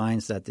there are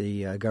signs that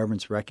the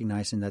government's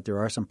recognizing that there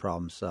are some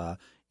problems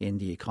in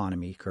the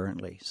economy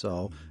currently.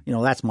 So,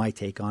 that's my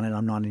take on it.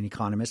 I'm not an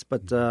economist,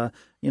 but,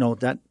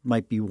 that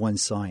might be one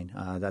sign.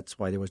 That's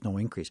why there was no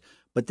increase.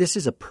 But this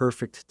is a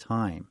perfect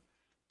time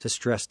to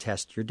stress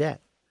test your debt.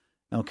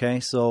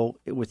 Okay, so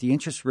with the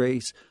interest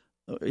rate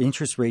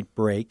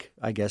break,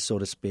 I guess, so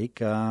to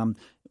speak, I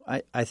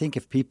think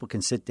if people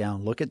can sit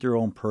down, look at their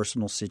own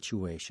personal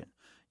situation,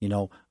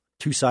 2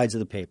 sides of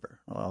the paper.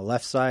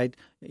 Left side,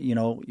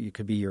 it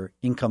could be your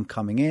income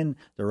coming in.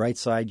 The right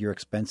side, your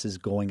expenses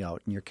going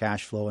out and your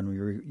cash flow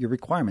and your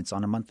requirements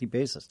on a monthly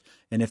basis.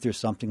 And if there's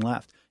something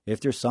left.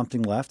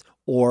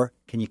 Or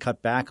can you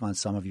cut back on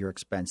some of your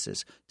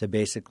expenses to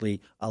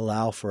basically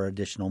allow for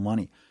additional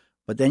money?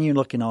 But then you're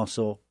looking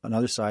also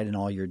another side in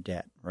all your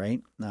debt,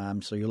 right?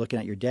 So you're looking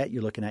at your debt,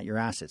 you're looking at your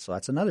assets. So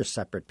that's another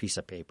separate piece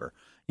of paper.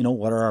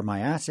 What are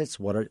my assets?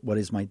 What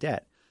is my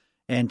debt?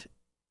 And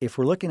if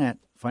we're looking at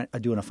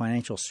doing a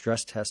financial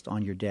stress test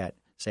on your debt,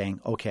 saying,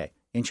 okay,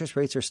 interest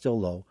rates are still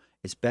low,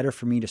 it's better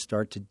for me to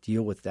start to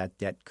deal with that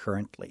debt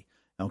currently,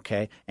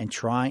 okay, and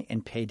try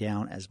and pay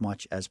down as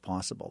much as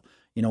possible.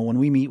 When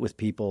we meet with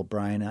people,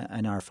 Brian,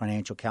 in our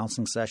financial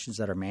counseling sessions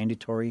that are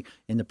mandatory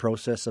in the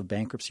process of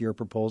bankruptcy or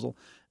proposal,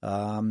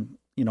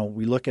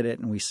 we look at it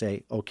and we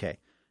say, okay,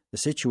 the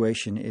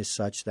situation is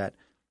such that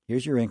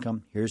here's your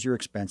income, here's your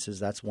expenses,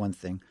 that's one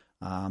thing,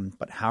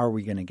 but how are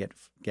we going to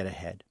get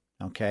ahead?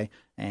 Okay,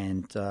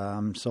 and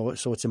so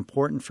it's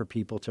important for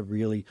people to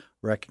really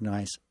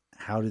recognize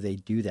how do they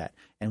do that?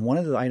 And one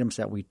of the items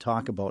that we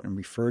talk about and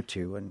refer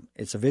to, and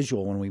it's a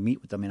visual when we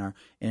meet with them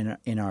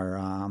in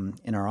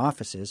our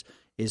offices,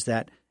 is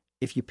that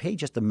if you pay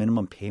just a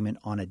minimum payment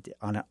on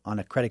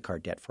a credit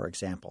card debt, for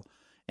example,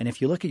 and if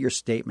you look at your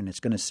statement, it's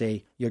going to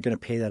say you're going to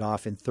pay that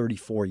off in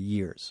 34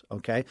 years.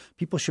 Okay,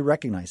 people should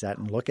recognize that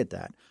and look at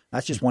that.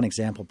 That's just one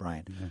example,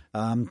 Brian.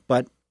 Mm-hmm.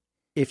 But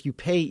if you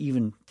pay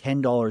even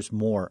 $10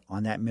 more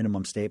on that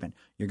minimum statement,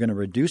 you're going to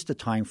reduce the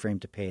time frame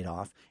to pay it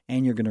off,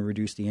 and you're going to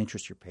reduce the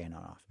interest you're paying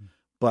off. Mm-hmm.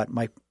 But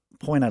my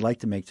point I'd like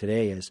to make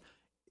today is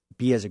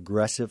be as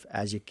aggressive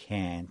as you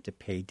can to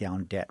pay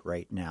down debt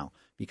right now,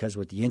 because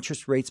with the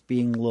interest rates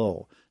being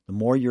low, the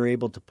more you're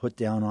able to put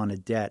down on a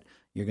debt,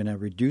 you're going to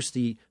reduce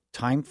the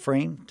time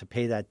frame to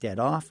pay that debt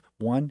off,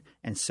 one,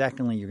 and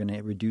secondly, you're going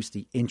to reduce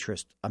the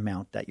interest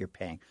amount that you're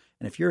paying.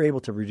 And if you're able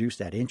to reduce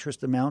that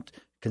interest amount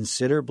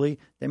considerably,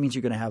 that means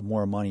you're going to have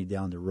more money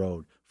down the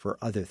road for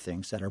other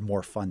things that are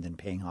more fun than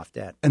paying off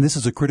debt. And this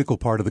is a critical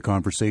part of the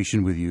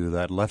conversation with you,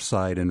 that left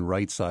side and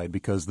right side,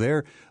 because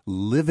they're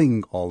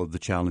living all of the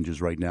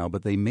challenges right now,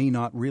 but they may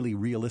not really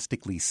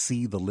realistically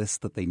see the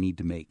list that they need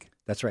to make.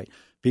 That's right.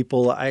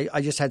 People,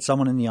 I just had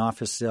someone in the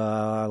office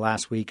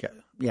last week,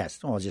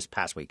 just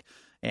past week,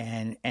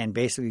 and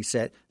basically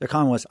said, their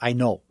comment was, I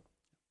know.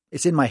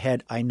 It's in my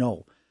head, I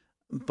know.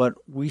 But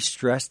we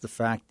stress the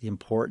fact, the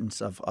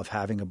importance of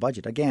having a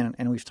budget. Again,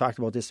 and we've talked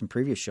about this in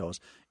previous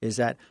shows, is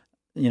that,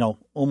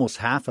 almost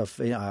half of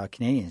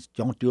Canadians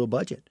don't do a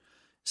budget.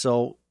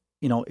 So,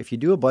 if you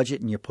do a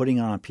budget and you're putting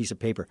it on a piece of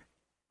paper,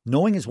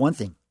 knowing is one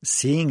thing,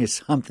 seeing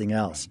is something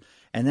else. Right.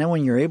 And then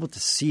when you're able to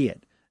see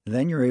it,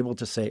 then you're able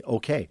to say,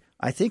 okay,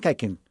 I think I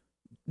can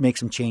make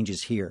some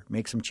changes here,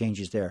 make some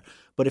changes there.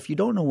 But if you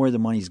don't know where the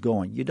money's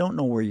going, you don't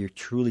know where you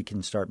truly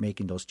can start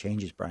making those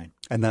changes, Brian.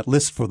 And that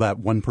list for that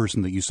one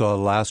person that you saw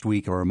last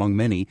week, or among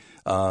many,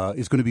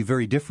 is going to be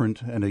very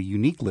different and a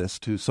unique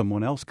list to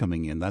someone else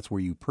coming in. That's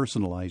where you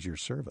personalize your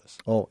service.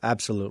 Oh,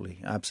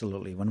 absolutely.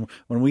 Absolutely. When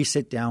we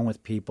sit down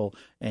with people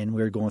and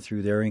we're going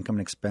through their income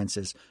and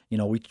expenses,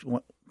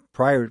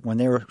 when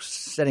they were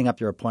setting up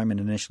their appointment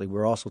initially, we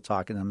were also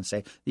talking to them and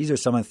say, these are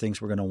some of the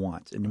things we're going to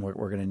want and we're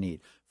going to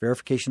need.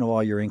 Verification of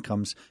all your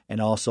incomes, and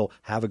also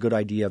have a good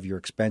idea of your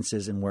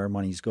expenses and where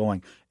money's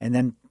going. And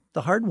then the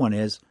hard one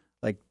is,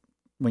 like,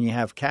 when you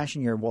have cash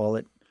in your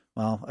wallet,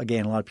 well,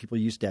 again, a lot of people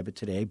use debit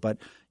today, but,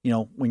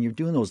 when you're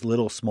doing those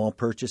little small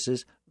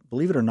purchases,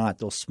 believe it or not,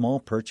 those small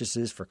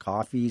purchases for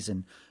coffees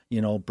and,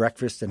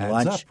 breakfast and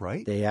lunch, up,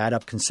 right? They add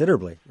up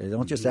considerably. They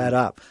don't just add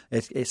up.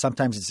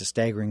 Sometimes it's a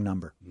staggering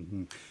number.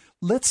 Mm-hmm.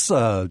 Let's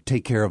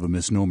take care of a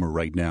misnomer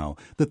right now,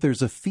 that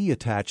there's a fee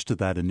attached to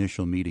that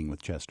initial meeting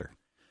with Chester.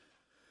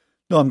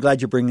 No, I'm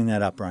glad you're bringing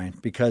that up, Brian,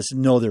 because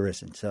no, there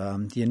isn't.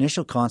 The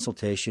initial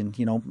consultation,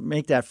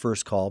 make that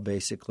first call,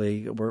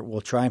 basically. We'll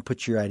try and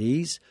put you at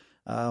ease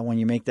when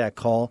you make that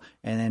call,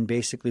 and then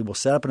basically we'll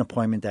set up an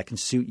appointment that can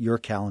suit your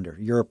calendar,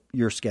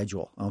 your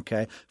schedule,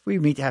 okay? If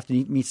we have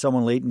to meet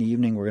someone late in the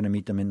evening, we're going to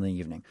meet them in the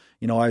evening.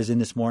 I was in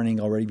this morning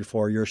already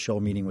before your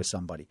show meeting with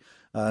somebody.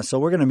 So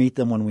we're going to meet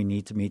them when we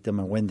need to meet them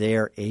and when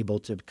they're able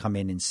to come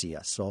in and see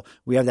us. So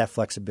we have that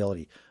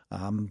flexibility.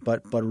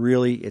 But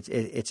really,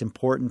 it's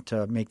important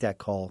to make that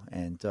call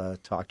and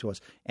talk to us.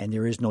 And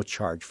there is no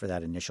charge for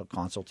that initial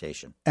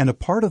consultation. And a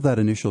part of that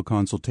initial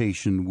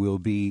consultation will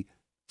be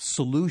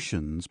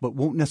solutions, but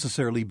won't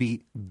necessarily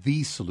be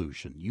the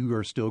solution. You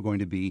are still going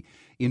to be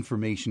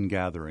information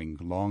gathering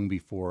long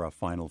before a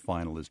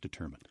final is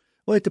determined.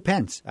 Well, it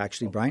depends,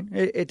 actually, Brian.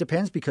 It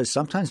depends, because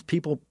sometimes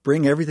people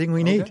bring everything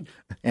we need.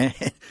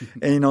 And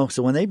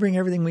so when they bring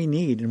everything we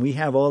need and we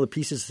have all the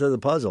pieces to the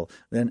puzzle,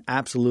 then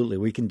absolutely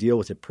we can deal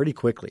with it pretty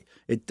quickly.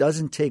 It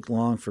doesn't take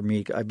long for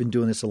me. I've been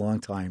doing this a long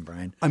time,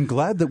 Brian. I'm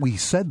glad that we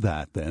said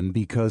that then,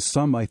 because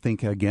some, I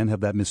think, again,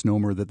 have that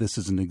misnomer that this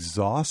is an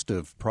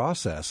exhaustive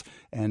process,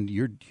 and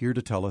you're here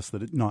to tell us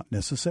that it's not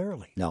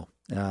necessarily. No.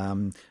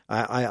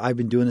 I've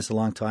been doing this a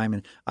long time,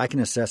 and I can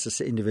assess this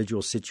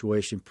individual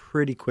situation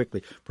pretty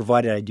quickly,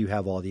 provided I do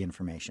have all the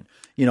information.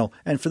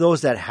 And for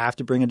those that have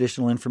to bring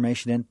additional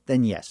information in,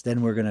 then yes,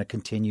 then we're going to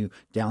continue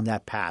down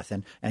that path.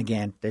 And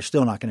again, there's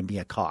still not going to be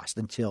a cost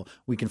until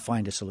we can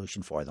find a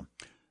solution for them.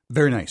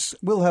 Very nice.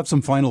 We'll have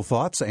some final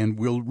thoughts, and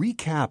we'll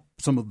recap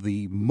some of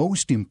the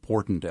most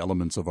important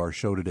elements of our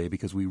show today,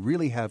 because we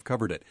really have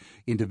covered it.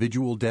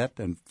 Individual debt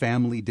and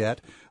family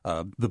debt,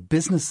 the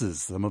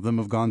businesses, some of them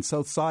have gone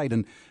south side,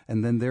 and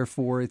then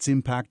therefore it's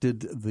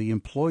impacted the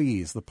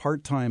employees, the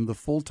part-time, the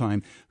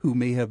full-time, who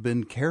may have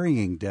been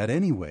carrying debt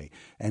anyway,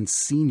 and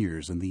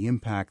seniors and the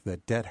impact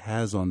that debt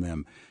has on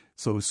them.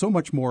 So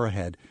much more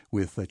ahead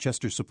with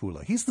Chester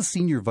Sapula. He's the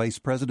Senior Vice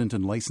President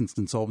and Licensed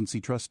Insolvency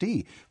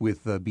Trustee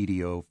with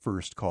BDO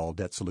First Call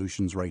Debt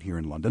Solutions right here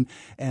in London.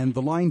 And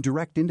the line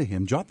direct into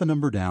him, jot the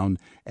number down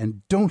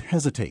and don't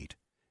hesitate.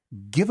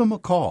 Give him a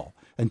call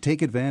and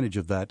take advantage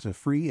of that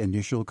free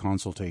initial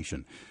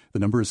consultation. The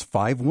number is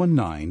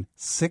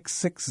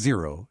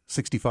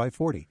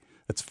 519-660-6540.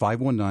 That's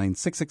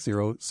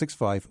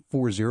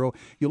 519-660-6540.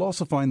 You'll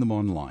also find them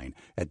online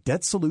at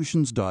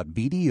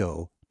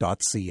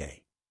debtsolutions.bdo.ca.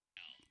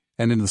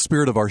 And in the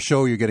spirit of our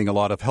show, you're getting a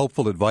lot of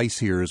helpful advice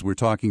here as we're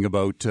talking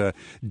about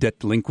debt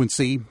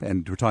delinquency,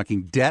 and we're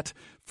talking debt.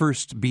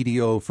 First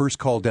BDO, First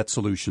Call Debt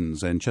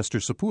Solutions, and Chester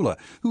Sapula,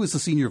 who is the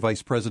Senior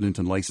Vice President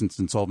and Licensed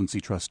Insolvency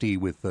Trustee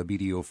with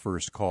BDO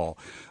First Call.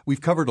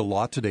 We've covered a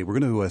lot today. We're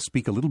going to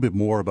speak a little bit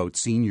more about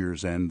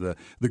seniors and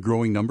the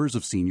growing numbers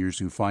of seniors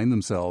who find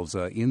themselves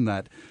in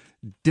that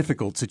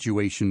difficult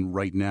situation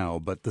right now.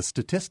 But the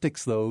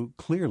statistics, though,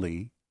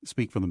 clearly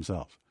speak for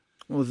themselves.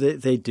 Well,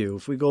 they do.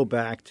 If we go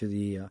back to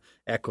the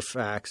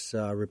Equifax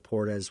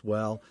report as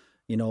well,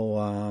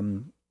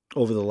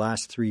 over the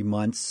last 3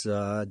 months,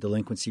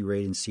 delinquency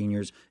rate in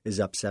seniors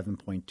is up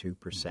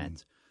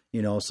 7.2%.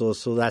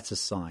 So that's a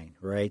sign,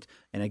 right?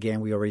 And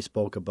again, we already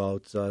spoke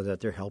about that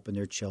they're helping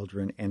their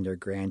children and their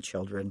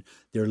grandchildren.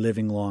 They're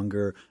living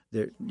longer.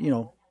 They're,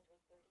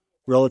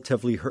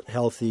 relatively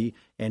healthy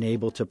and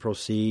able to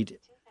proceed.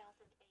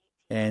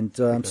 And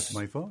that's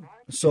my phone.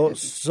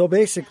 So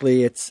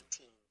basically, it's.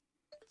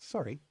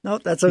 Sorry. No,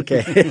 that's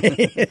okay.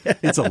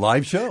 It's a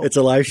live show. It's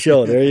a live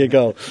show. There you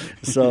go.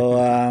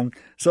 So,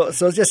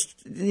 so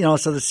just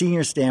so the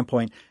senior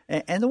standpoint,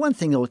 and the one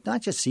thing though,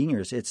 not just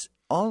seniors, it's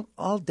all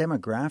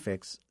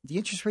demographics. The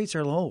interest rates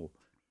are low.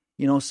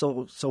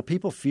 So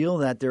people feel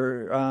that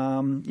they're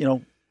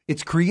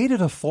It's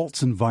created a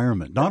false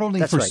environment, not only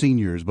for right.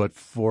 seniors, but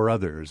for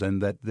others,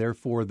 and that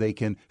therefore they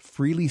can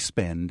freely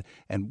spend,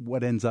 and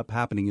what ends up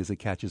happening is it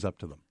catches up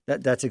to them.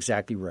 That's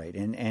exactly right.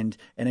 And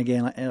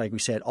again, like we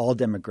said, all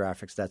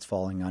demographics that's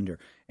falling under.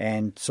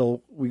 And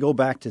so we go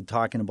back to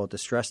talking about the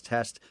stress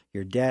test,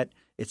 your debt.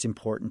 It's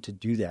important to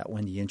do that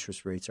when the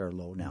interest rates are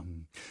low now.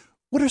 Mm-hmm.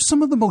 What are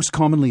some of the most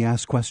commonly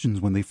asked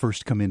questions when they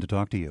first come in to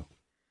talk to you?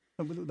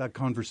 That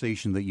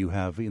conversation that you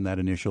have in that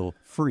initial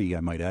free,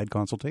 I might add,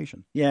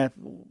 consultation. Yeah.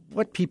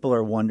 What people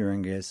are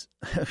wondering is,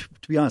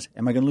 to be honest,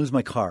 am I going to lose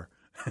my car?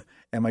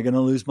 Am I going to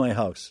lose my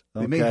house?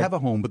 Okay. They may have a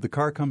home, but the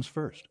car comes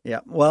first.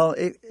 Yeah. Well,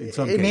 it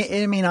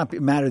may not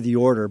matter the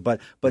order, but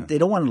they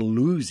don't want to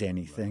lose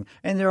anything.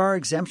 And there are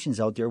exemptions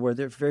out there where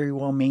there very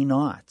well may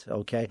not.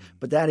 Okay.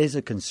 But that is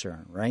a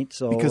concern, right?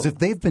 So because if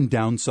they've been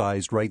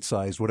downsized,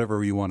 right-sized,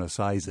 whatever you want to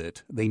size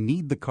it, they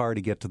need the car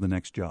to get to the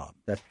next job.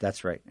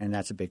 That's right. And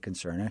that's a big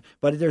concern.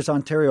 But there's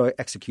Ontario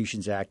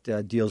Executions Act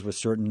deals with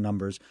certain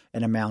numbers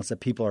and amounts that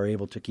people are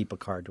able to keep a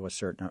car to a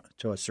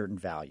certain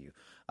value.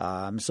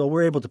 So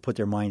we're able to put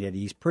their mind at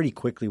ease pretty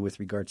quickly with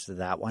regards to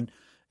that one.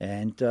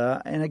 And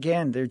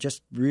again, they're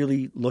just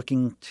really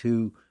looking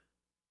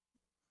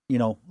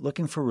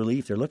for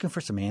relief. They're looking for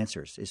some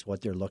answers is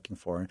what they're looking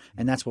for.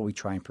 And that's what we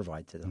try and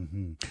provide to them.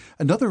 Mm-hmm.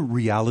 Another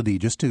reality,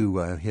 just to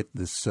hit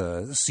this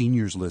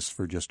seniors list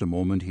for just a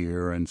moment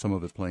here, and some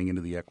of it playing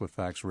into the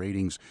Equifax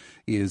ratings,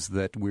 is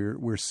that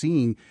we're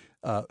seeing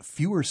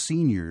fewer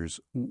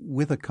seniors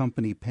with a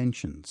company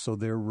pension. So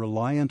they're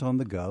reliant on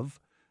the Gov.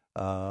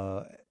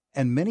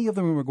 And many of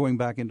them are going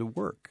back into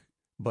work,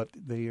 but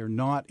they are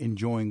not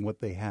enjoying what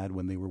they had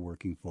when they were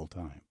working full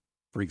time,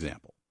 for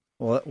example.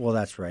 Well,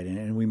 that's right.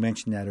 And we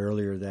mentioned that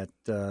earlier, that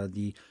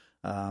the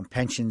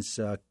pensions,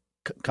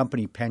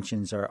 company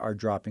pensions are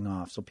dropping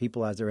off. So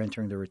people, as they're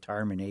entering their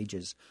retirement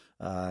ages,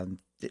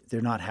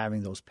 they're not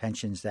having those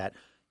pensions that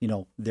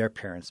their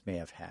parents may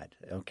have had.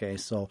 Okay,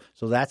 so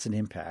that's an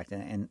impact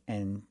and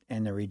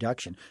the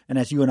reduction. And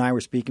as you and I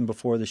were speaking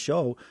before the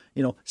show,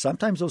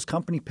 sometimes those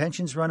company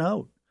pensions run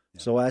out.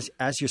 Yeah. So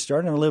as you're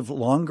starting to live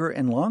longer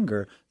and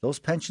longer, those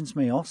pensions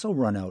may also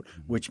run out,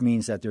 which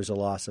means that there's a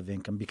loss of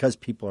income because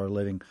people are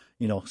living,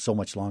 so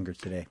much longer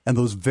today. And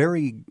those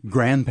very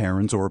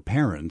grandparents or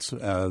parents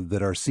that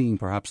are seeing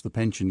perhaps the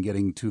pension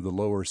getting to the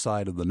lower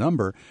side of the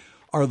number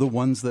are the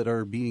ones that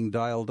are being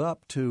dialed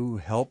up to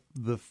help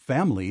the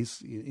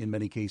families, in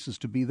many cases,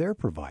 to be their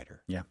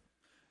provider. Yeah.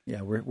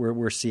 Yeah,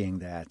 we're seeing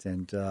that,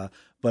 and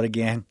but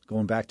again,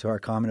 going back to our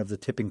comment of the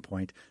tipping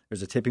point,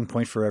 there's a tipping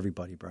point for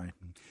everybody, Brian.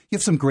 You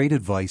have some great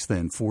advice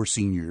then for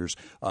seniors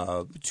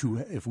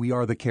if we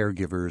are the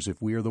caregivers,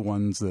 if we are the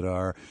ones that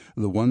are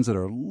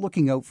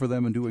looking out for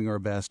them and doing our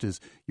best. Is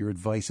your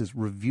advice is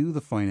review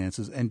the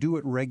finances and do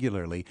it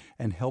regularly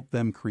and help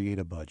them create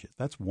a budget.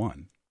 That's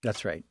one.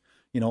 That's right.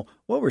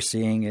 What we're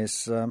seeing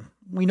is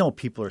we know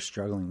people are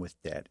struggling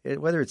with debt,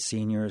 whether it's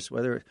seniors,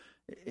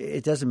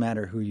 it doesn't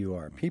matter who you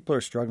are. People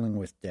are struggling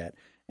with debt.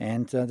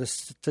 And the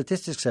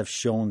statistics have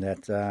shown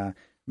that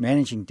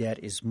managing debt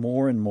is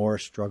more and more a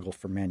struggle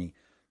for many.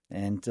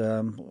 And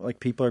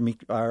people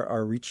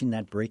are reaching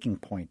that breaking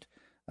point.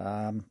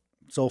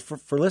 So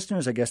for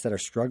listeners, I guess, that are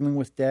struggling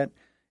with debt,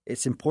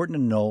 it's important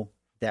to know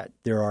that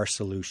there are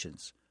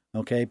solutions.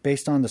 Okay,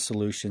 based on the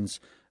solutions,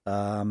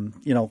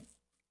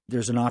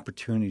 there's an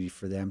opportunity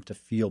for them to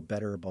feel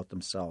better about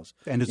themselves.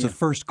 And it's a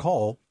first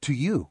call to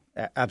you.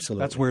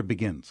 Absolutely. That's where it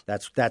begins.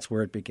 That's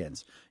where it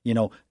begins.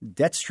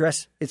 Debt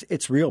stress,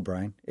 it's real,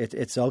 Brian.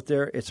 It's out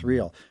there. It's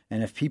real.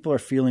 And if people are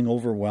feeling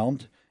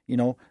overwhelmed,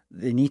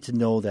 they need to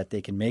know that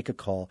they can make a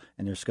call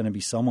and there's going to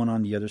be someone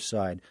on the other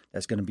side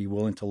that's going to be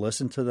willing to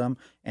listen to them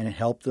and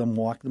help them,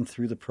 walk them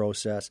through the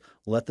process,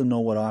 let them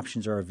know what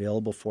options are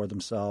available for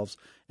themselves,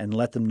 and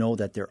let them know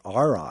that there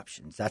are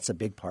options. That's a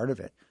big part of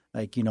it.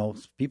 Like,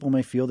 people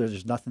may feel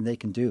there's nothing they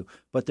can do,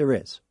 but there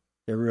is.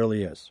 There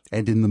really is.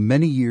 And in the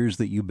many years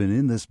that you've been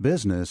in this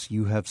business,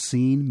 you have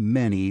seen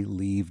many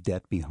leave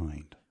debt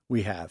behind.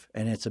 We have,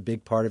 and it's a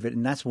big part of it.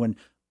 And that's when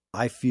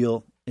I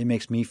feel it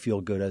makes me feel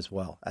good as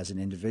well as an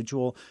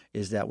individual,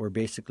 is that we're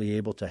basically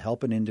able to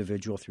help an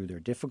individual through their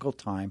difficult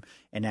time.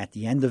 And at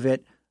the end of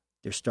it,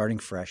 they're starting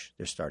fresh.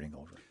 They're starting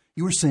over.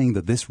 You were saying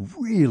that this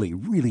really,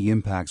 really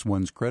impacts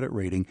one's credit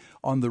rating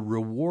on the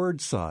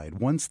reward side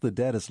once the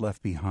debt is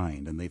left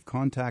behind and they've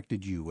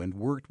contacted you and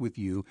worked with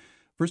you.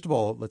 First of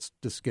all, let's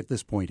just get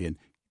this point in.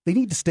 They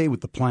need to stay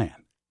with the plan.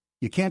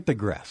 You can't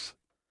digress.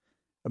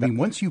 I mean,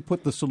 once you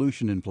put the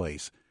solution in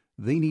place,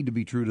 they need to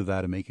be true to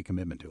that and make a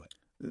commitment to it.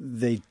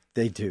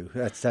 They do.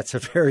 That's a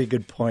very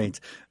good point,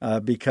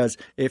 because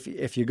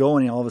if you go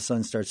and all of a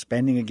sudden start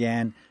spending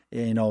again,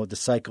 the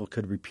cycle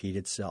could repeat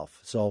itself.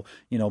 So,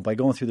 by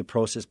going through the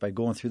process, by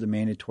going through the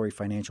mandatory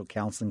financial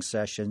counseling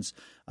sessions,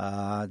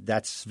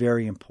 that's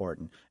very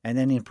important. And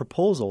then in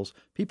proposals,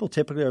 people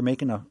typically are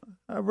making a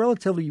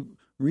relatively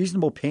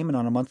reasonable payment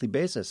on a monthly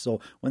basis. So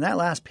when that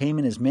last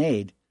payment is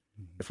made,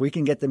 if we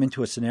can get them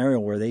into a scenario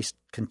where they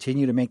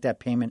continue to make that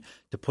payment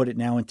to put it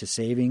now into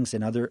savings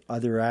and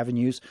other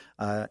avenues,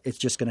 it's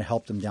just going to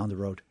help them down the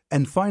road.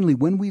 And finally,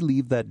 when we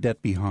leave that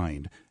debt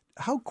behind,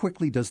 how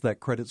quickly does that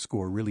credit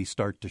score really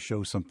start to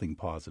show something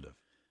positive?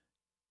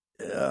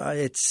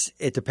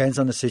 It depends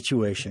on the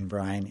situation,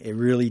 Brian. It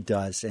really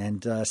does.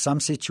 And some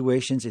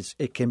situations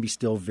it can be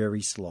still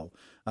very slow,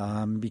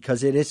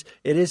 because it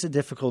is a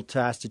difficult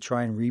task to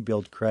try and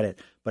rebuild credit.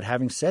 But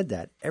having said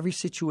that, every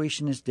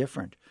situation is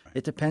different.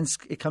 It depends.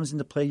 It comes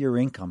into play your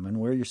income and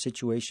where your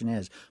situation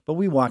is. But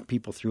we walk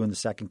people through in the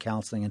second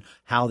counseling and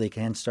how they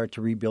can start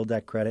to rebuild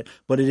that credit.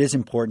 But it is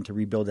important to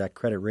rebuild that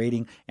credit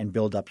rating and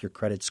build up your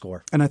credit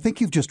score. And I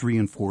think you've just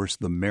reinforced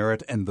the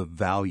merit and the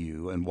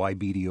value, and why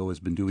BDO has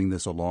been doing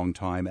this a long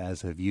time,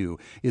 as have you,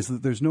 is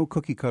that there's no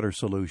cookie cutter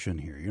solution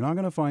here. You're not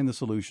going to find the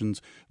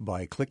solutions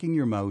by clicking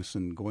your mouse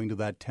and going to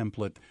that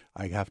template,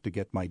 I have to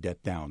get my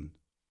debt down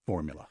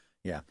formula.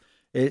 Yeah.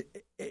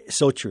 It's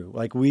so true.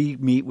 Like, we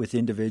meet with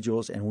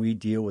individuals and we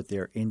deal with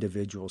their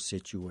individual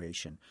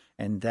situation,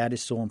 and that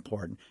is so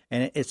important.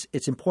 And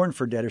it's important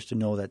for debtors to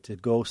know that, to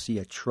go see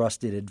a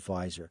trusted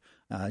advisor.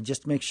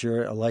 Just make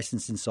sure a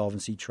licensed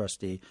insolvency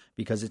trustee,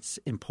 because it's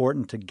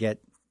important to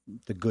get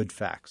the good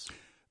facts.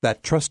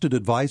 That trusted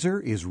advisor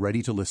is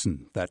ready to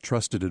listen. That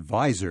trusted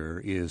advisor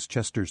is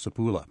Chester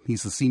Sapula.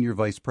 He's the Senior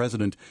Vice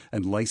President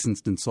and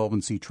Licensed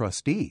Insolvency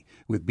Trustee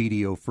with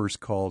BDO First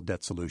Call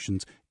Debt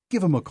Solutions.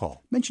 Give him a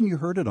call. Mention you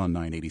heard it on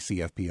 980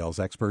 CFPL's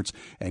Experts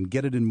and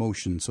get it in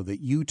motion so that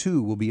you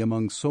too will be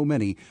among so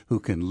many who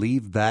can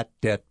leave that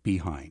debt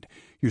behind.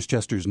 Here's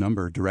Chester's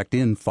number. Direct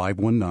in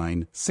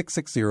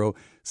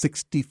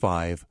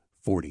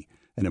 519-660-6540.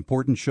 An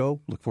important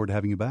show. Look forward to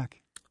having you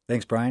back.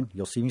 Thanks, Brian.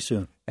 You'll see me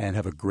soon. And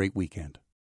have a great weekend.